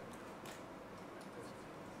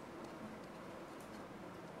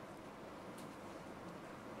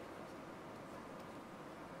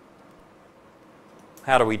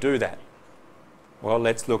 How do we do that? Well,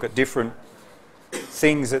 let's look at different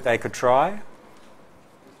things that they could try.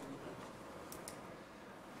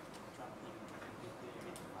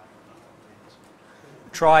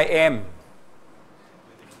 Try M.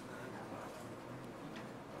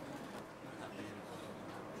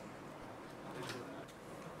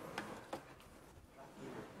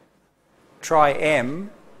 Try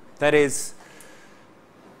M, that is,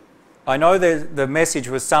 I know the message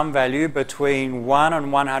was some value between 1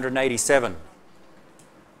 and 187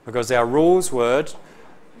 because our rules were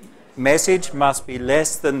message must be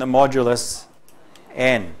less than the modulus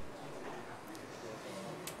n.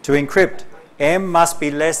 To encrypt, M must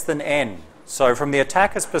be less than N. So from the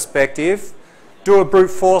attacker's perspective, do a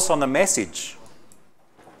brute force on the message.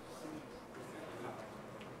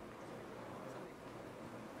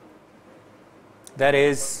 That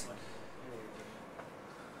is,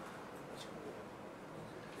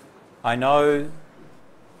 I know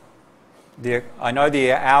the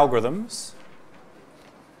algorithms.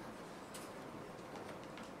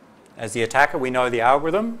 As the attacker, we know the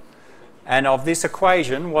algorithm. And of this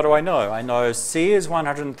equation, what do I know? I know C is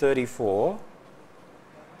 134,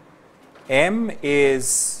 M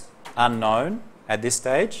is unknown at this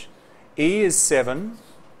stage, E is 7,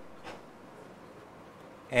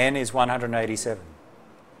 N is 187.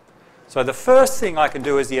 So the first thing I can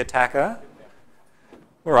do as the attacker,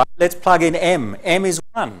 all right, let's plug in M. M is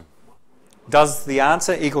 1. Does the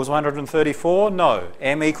answer equals 134? No.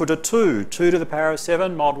 M equal to 2. 2 to the power of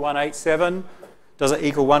 7, mod 187. Does it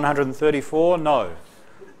equal 134? No.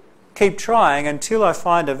 Keep trying until I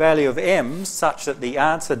find a value of M such that the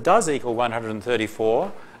answer does equal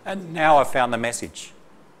 134, and now I've found the message.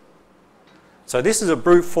 So this is a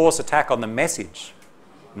brute force attack on the message,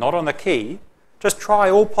 not on the key. Just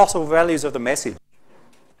try all possible values of the message.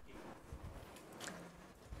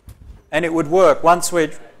 And it would work. Once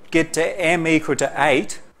we get to M equal to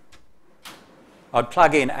 8, I'd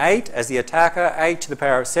plug in 8 as the attacker, 8 to the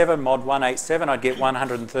power of 7, mod 187, I'd get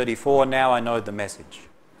 134. Now I know the message.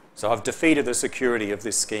 So I've defeated the security of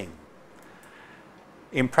this scheme.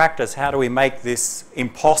 In practice, how do we make this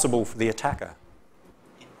impossible for the attacker?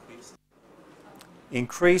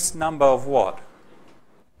 Increase number of what?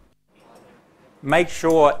 Make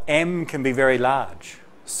sure M can be very large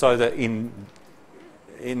so that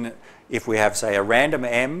if we have, say, a random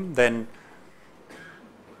M, then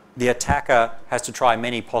the attacker has to try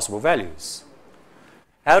many possible values.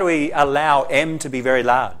 How do we allow M to be very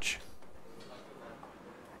large?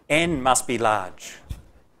 N must be large.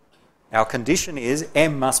 Our condition is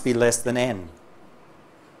M must be less than N.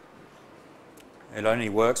 It only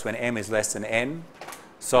works when M is less than N.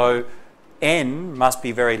 So N must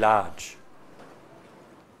be very large.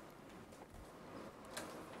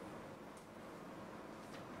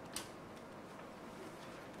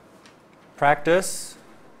 Practice,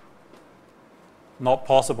 not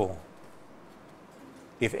possible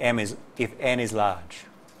if N is large.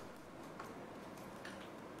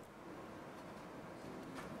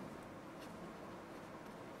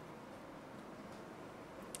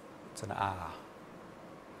 It's an R.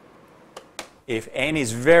 If N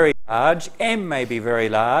is very large, M may be very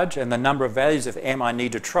large, and the number of values of M I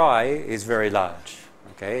need to try is very large.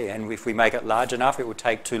 Okay, and if we make it large enough, it would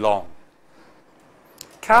take too long.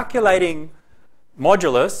 Calculating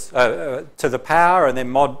modulus to the power and then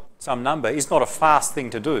mod some number is not a fast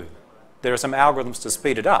thing to do. There are some algorithms to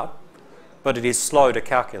speed it up, but it is slow to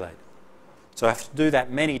calculate. So I have to do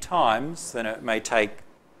that many times, then it may take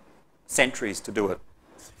centuries to do it.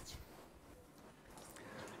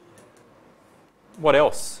 What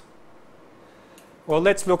else? Well,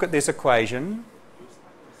 let's look at this equation.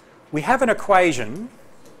 We have an equation.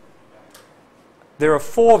 There are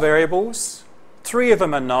 4 variables. 3 of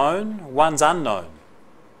them are known, 1's unknown.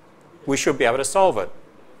 We should be able to solve it.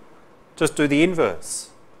 Just do the inverse.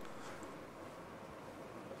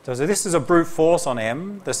 So this is a brute force on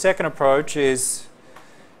m. The second approach is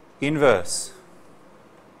inverse.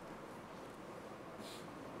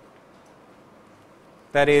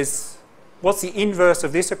 That is, what's the inverse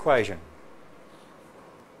of this equation?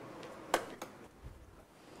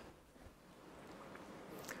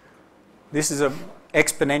 This is an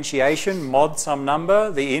exponentiation, mod some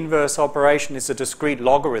number. The inverse operation is a discrete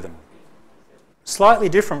logarithm. Slightly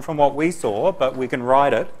different from what we saw, but we can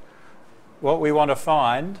write it. What we want to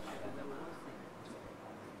find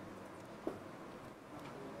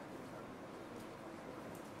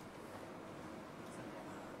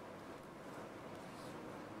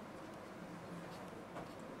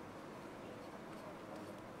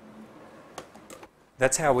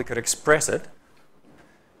that's how we could express it.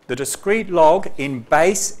 The discrete log in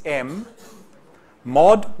base m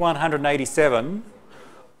mod 187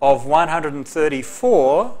 of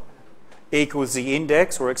 134 equals the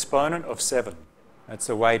index or exponent of 7. That's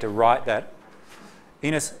a way to write that.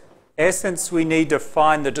 In essence, we need to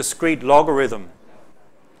find the discrete logarithm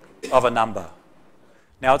of a number.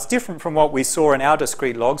 Now, it's different from what we saw in our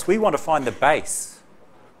discrete logs. We want to find the base.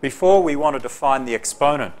 Before, we wanted to find the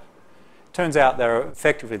exponent. Turns out they're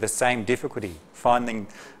effectively the same difficulty. Finding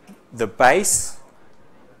the base,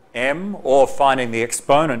 m, or finding the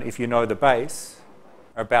exponent, if you know the base,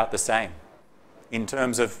 are about the same. In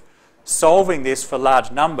terms of solving this for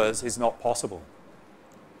large numbers is not possible.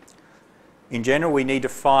 In general, we need to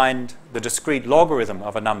find the discrete logarithm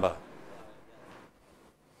of a number.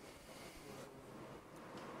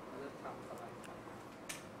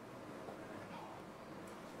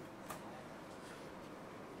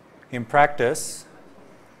 In practice,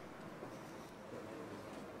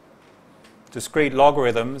 discrete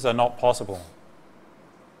logarithms are not possible.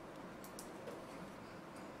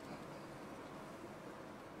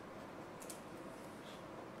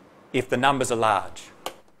 If the numbers are large.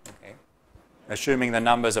 Okay. Assuming the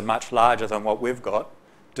numbers are much larger than what we've got,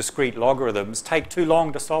 discrete logarithms take too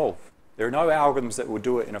long to solve. There are no algorithms that will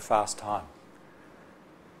do it in a fast time.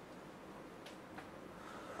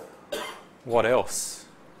 What else?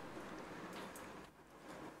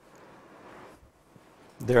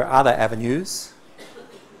 There are other avenues.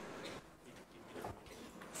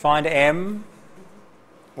 Find m.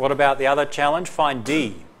 What about the other challenge? Find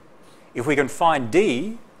d. If we can find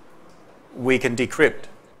d, we can decrypt.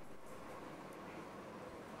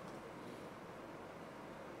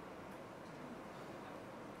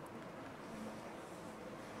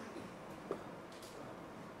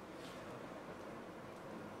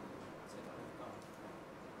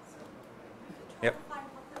 Yep.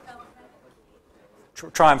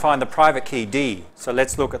 Try and find the private key D. So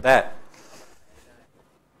let's look at that.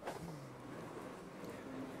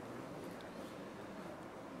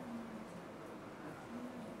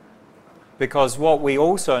 Because what we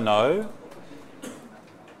also know,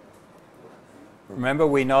 remember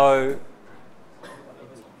we know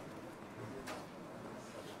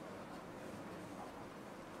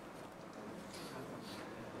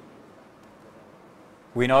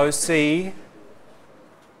C,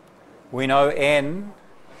 we know N.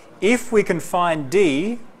 If we can find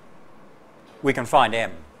D, we can find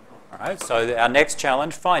M. All right, so our next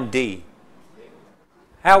challenge, find D.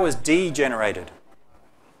 How was D generated?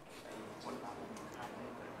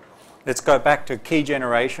 Let's go back to key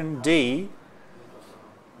generation. D,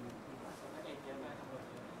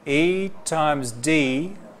 E times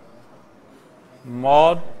D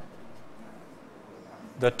mod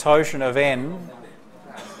the totient of N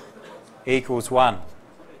equals 1.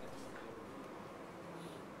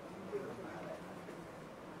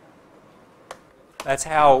 That's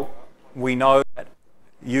how we know that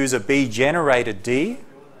user B generated D.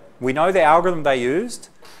 We know the algorithm they used.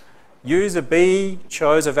 User B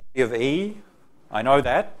chose a value of E. I know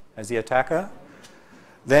that as the attacker.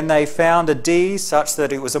 Then they found a D such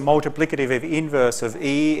that it was a multiplicative of inverse of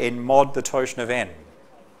E in mod the totient of N.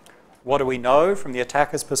 What do we know from the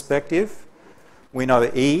attacker's perspective? We know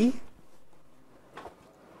E.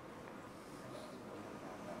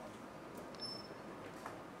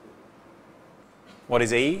 What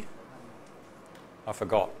is E? I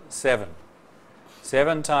forgot. 7.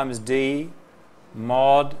 7 times D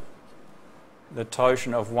mod the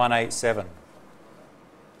totient of 187.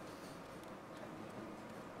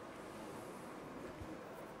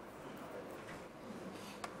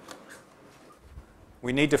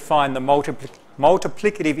 We need to find the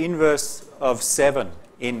multiplicative inverse of 7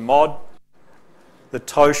 in mod the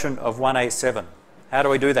totient of 187. How do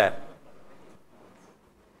we do that?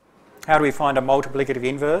 How do we find a multiplicative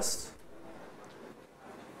inverse?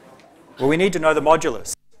 Well, we need to know the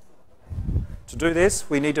modulus. To do this,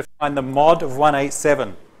 we need to find the mod of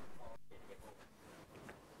 187.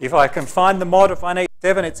 If I can find the mod of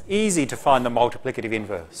 187, it's easy to find the multiplicative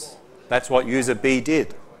inverse. That's what user B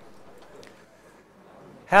did.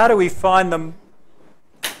 How do we find the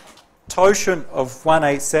totient of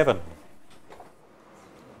 187?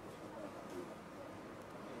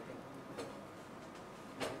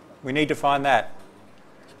 We need to find that.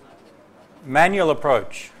 Manual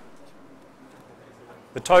approach.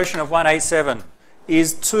 The totient of 187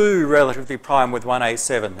 is 2 relatively prime with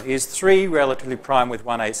 187, is 3 relatively prime with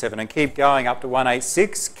 187, and keep going up to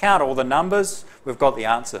 186. Count all the numbers, we've got the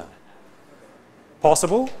answer.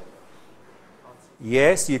 Possible?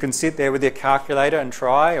 Yes, you can sit there with your calculator and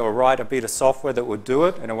try, or write a bit of software that would do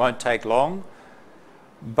it, and it won't take long.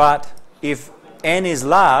 But if n is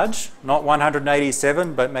large, not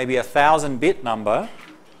 187, but maybe a 1000-bit number,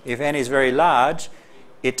 if n is very large,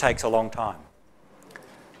 it takes a long time.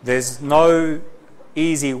 There's no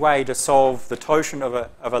easy way to solve the totient of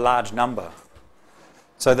a large number.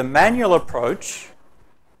 So the manual approach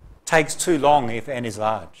takes too long if n is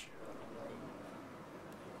large.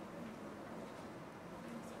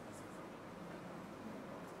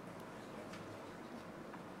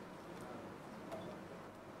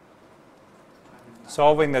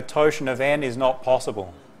 Solving the totient of n is not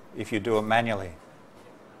possible if you do it manually.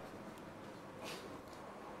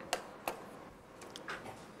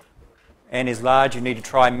 N is large, you need to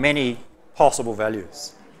try many possible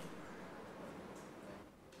values.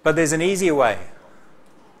 But there's an easier way.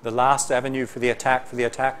 The last avenue for the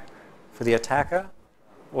attacker.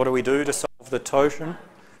 What do we do to solve the totient?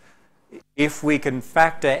 If we can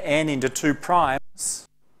factor n into 2 primes,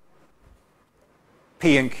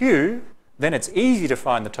 p and q, then it's easy to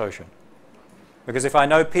find the totient. Because if I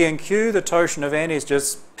know p and q, the totient of n is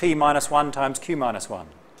just p minus 1 times q minus 1.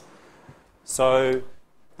 So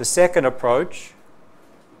the second approach,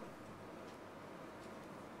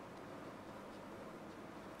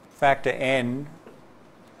 factor n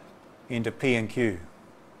into p and q.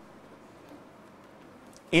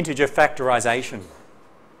 Integer factorization,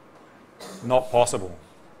 not possible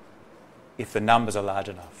if the numbers are large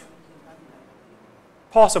enough.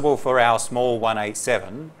 Possible for our small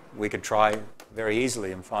 187, we could try very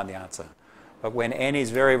easily and find the answer. But when n is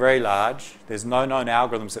very, very large, there's no known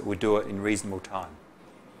algorithms that would do it in reasonable time.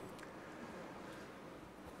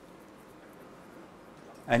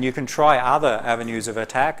 And you can try other avenues of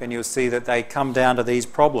attack and you'll see that they come down to these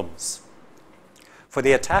problems. For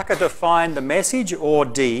the attacker to find the message or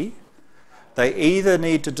D, they either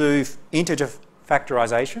need to do integer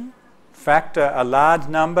factorization, factor a large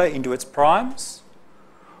number into its primes,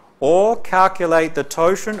 or calculate the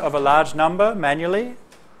totient of a large number manually,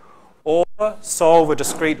 or solve a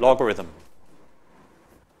discrete logarithm.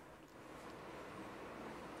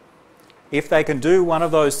 If they can do one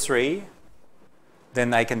of those three, then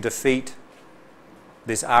they can defeat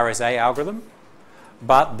this RSA algorithm.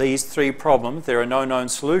 But these 3 problems, there are no known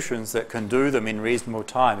solutions that can do them in reasonable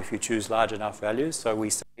time if you choose large enough values. So we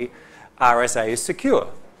say RSA is secure.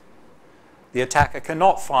 The attacker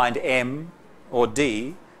cannot find M or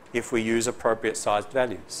D if we use appropriate sized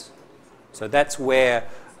values. So that's where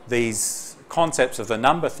these concepts of the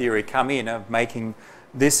number theory come in, of making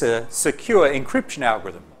this a secure encryption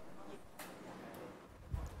algorithm.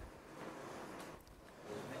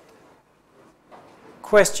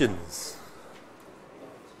 Questions?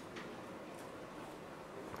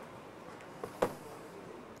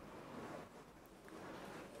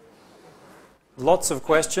 Lots of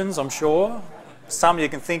questions, I'm sure. Some you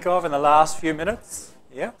can think of in the last few minutes.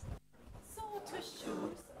 Yeah? So to choose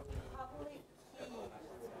a public key,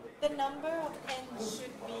 the number of n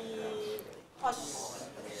should be, or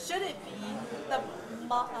should it be the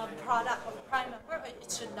product of prime number, or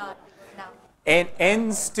it should not now? And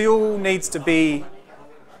n still needs to be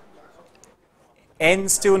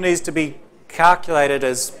calculated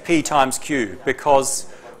as p times q,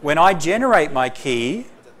 because when I generate my key,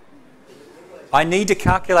 I need to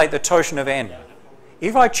calculate the totient of n.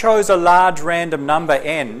 If I chose a large random number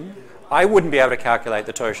n, I wouldn't be able to calculate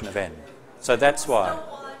the totient of n. So that's why.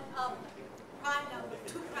 Prime number,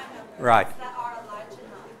 2 prime numbers right. that are large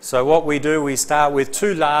enough. So what we do, we start with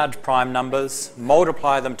 2 large prime numbers,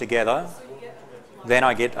 multiply them together, then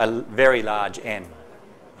I get a very large n.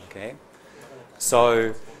 Okay.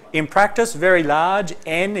 So in practice, very large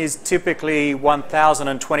n is typically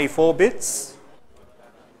 1024 bits.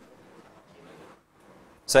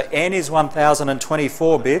 So n is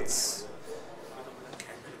 1024 bits.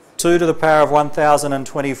 2 to the power of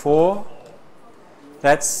 1024.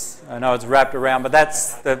 That's, I know it's wrapped around, but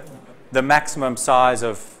that's the maximum size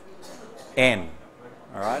of n.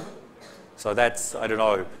 All right? So that's, I don't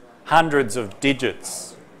know, hundreds of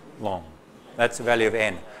digits long. That's the value of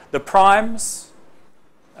n. The primes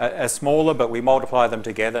are smaller, but we multiply them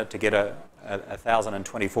together to get a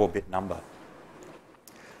 1024-bit number.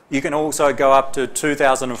 You can also go up to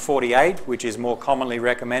 2048, which is more commonly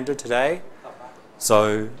recommended today.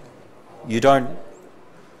 So you want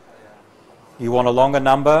a longer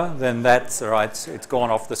number, then that's all right, it's gone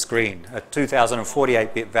off the screen. A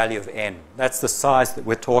 2048-bit value of n. That's the size that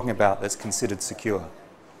we're talking about that's considered secure.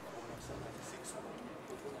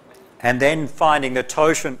 And then finding the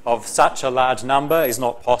totient of such a large number is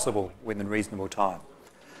not possible within reasonable time.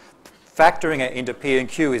 Factoring it into P and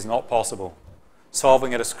Q is not possible.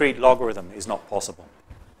 Solving a discrete logarithm is not possible.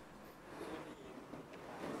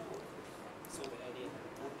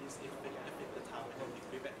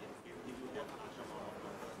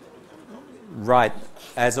 Right.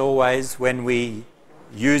 As always, when we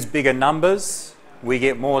use bigger numbers, we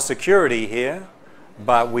get more security here,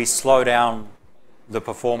 but we slow down the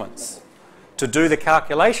performance. To do the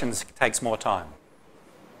calculations takes more time.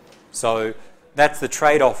 So that's the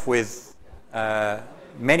trade-off with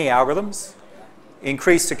many algorithms.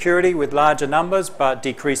 Increase security with larger numbers, but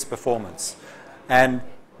decrease performance. And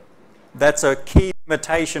that's a key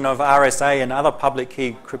limitation of RSA and other public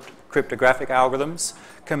key cryptographic algorithms.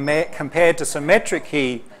 Compared to symmetric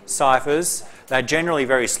key ciphers, they're generally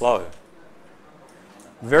very slow.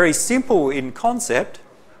 Very simple in concept,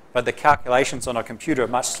 but the calculations on a computer are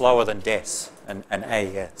much slower than DES and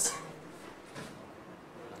AES.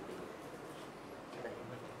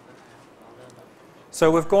 So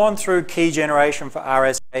we've gone through key generation for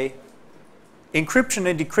RSA. Encryption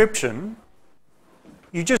and decryption,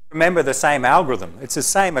 you just remember the same algorithm. It's the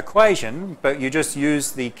same equation, but you just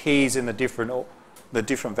use the keys in the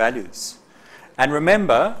different values. And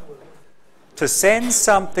remember, to send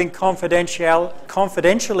something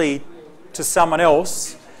confidentially to someone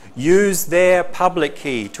else, use their public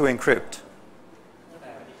key to encrypt.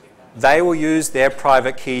 They will use their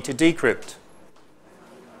private key to decrypt.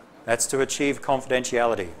 That's to achieve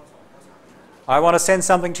confidentiality. I want to send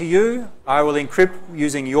something to you, I will encrypt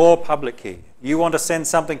using your public key. You want to send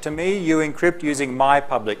something to me, you encrypt using my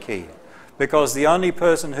public key. Because the only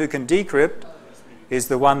person who can decrypt is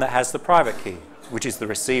the one that has the private key, which is the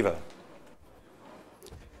receiver.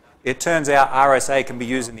 It turns out RSA can be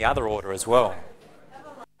used in the other order as well.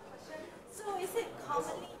 So is it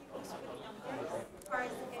commonly used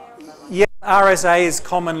with numbers? Yeah, RSA is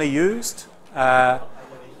commonly used,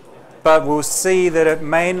 but we'll see that it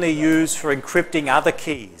mainly used for encrypting other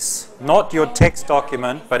keys. Not your text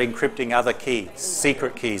document, but encrypting other keys,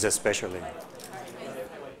 secret keys especially.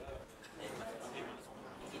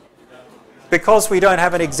 Because we don't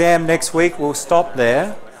have an exam next week, we'll stop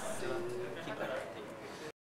there.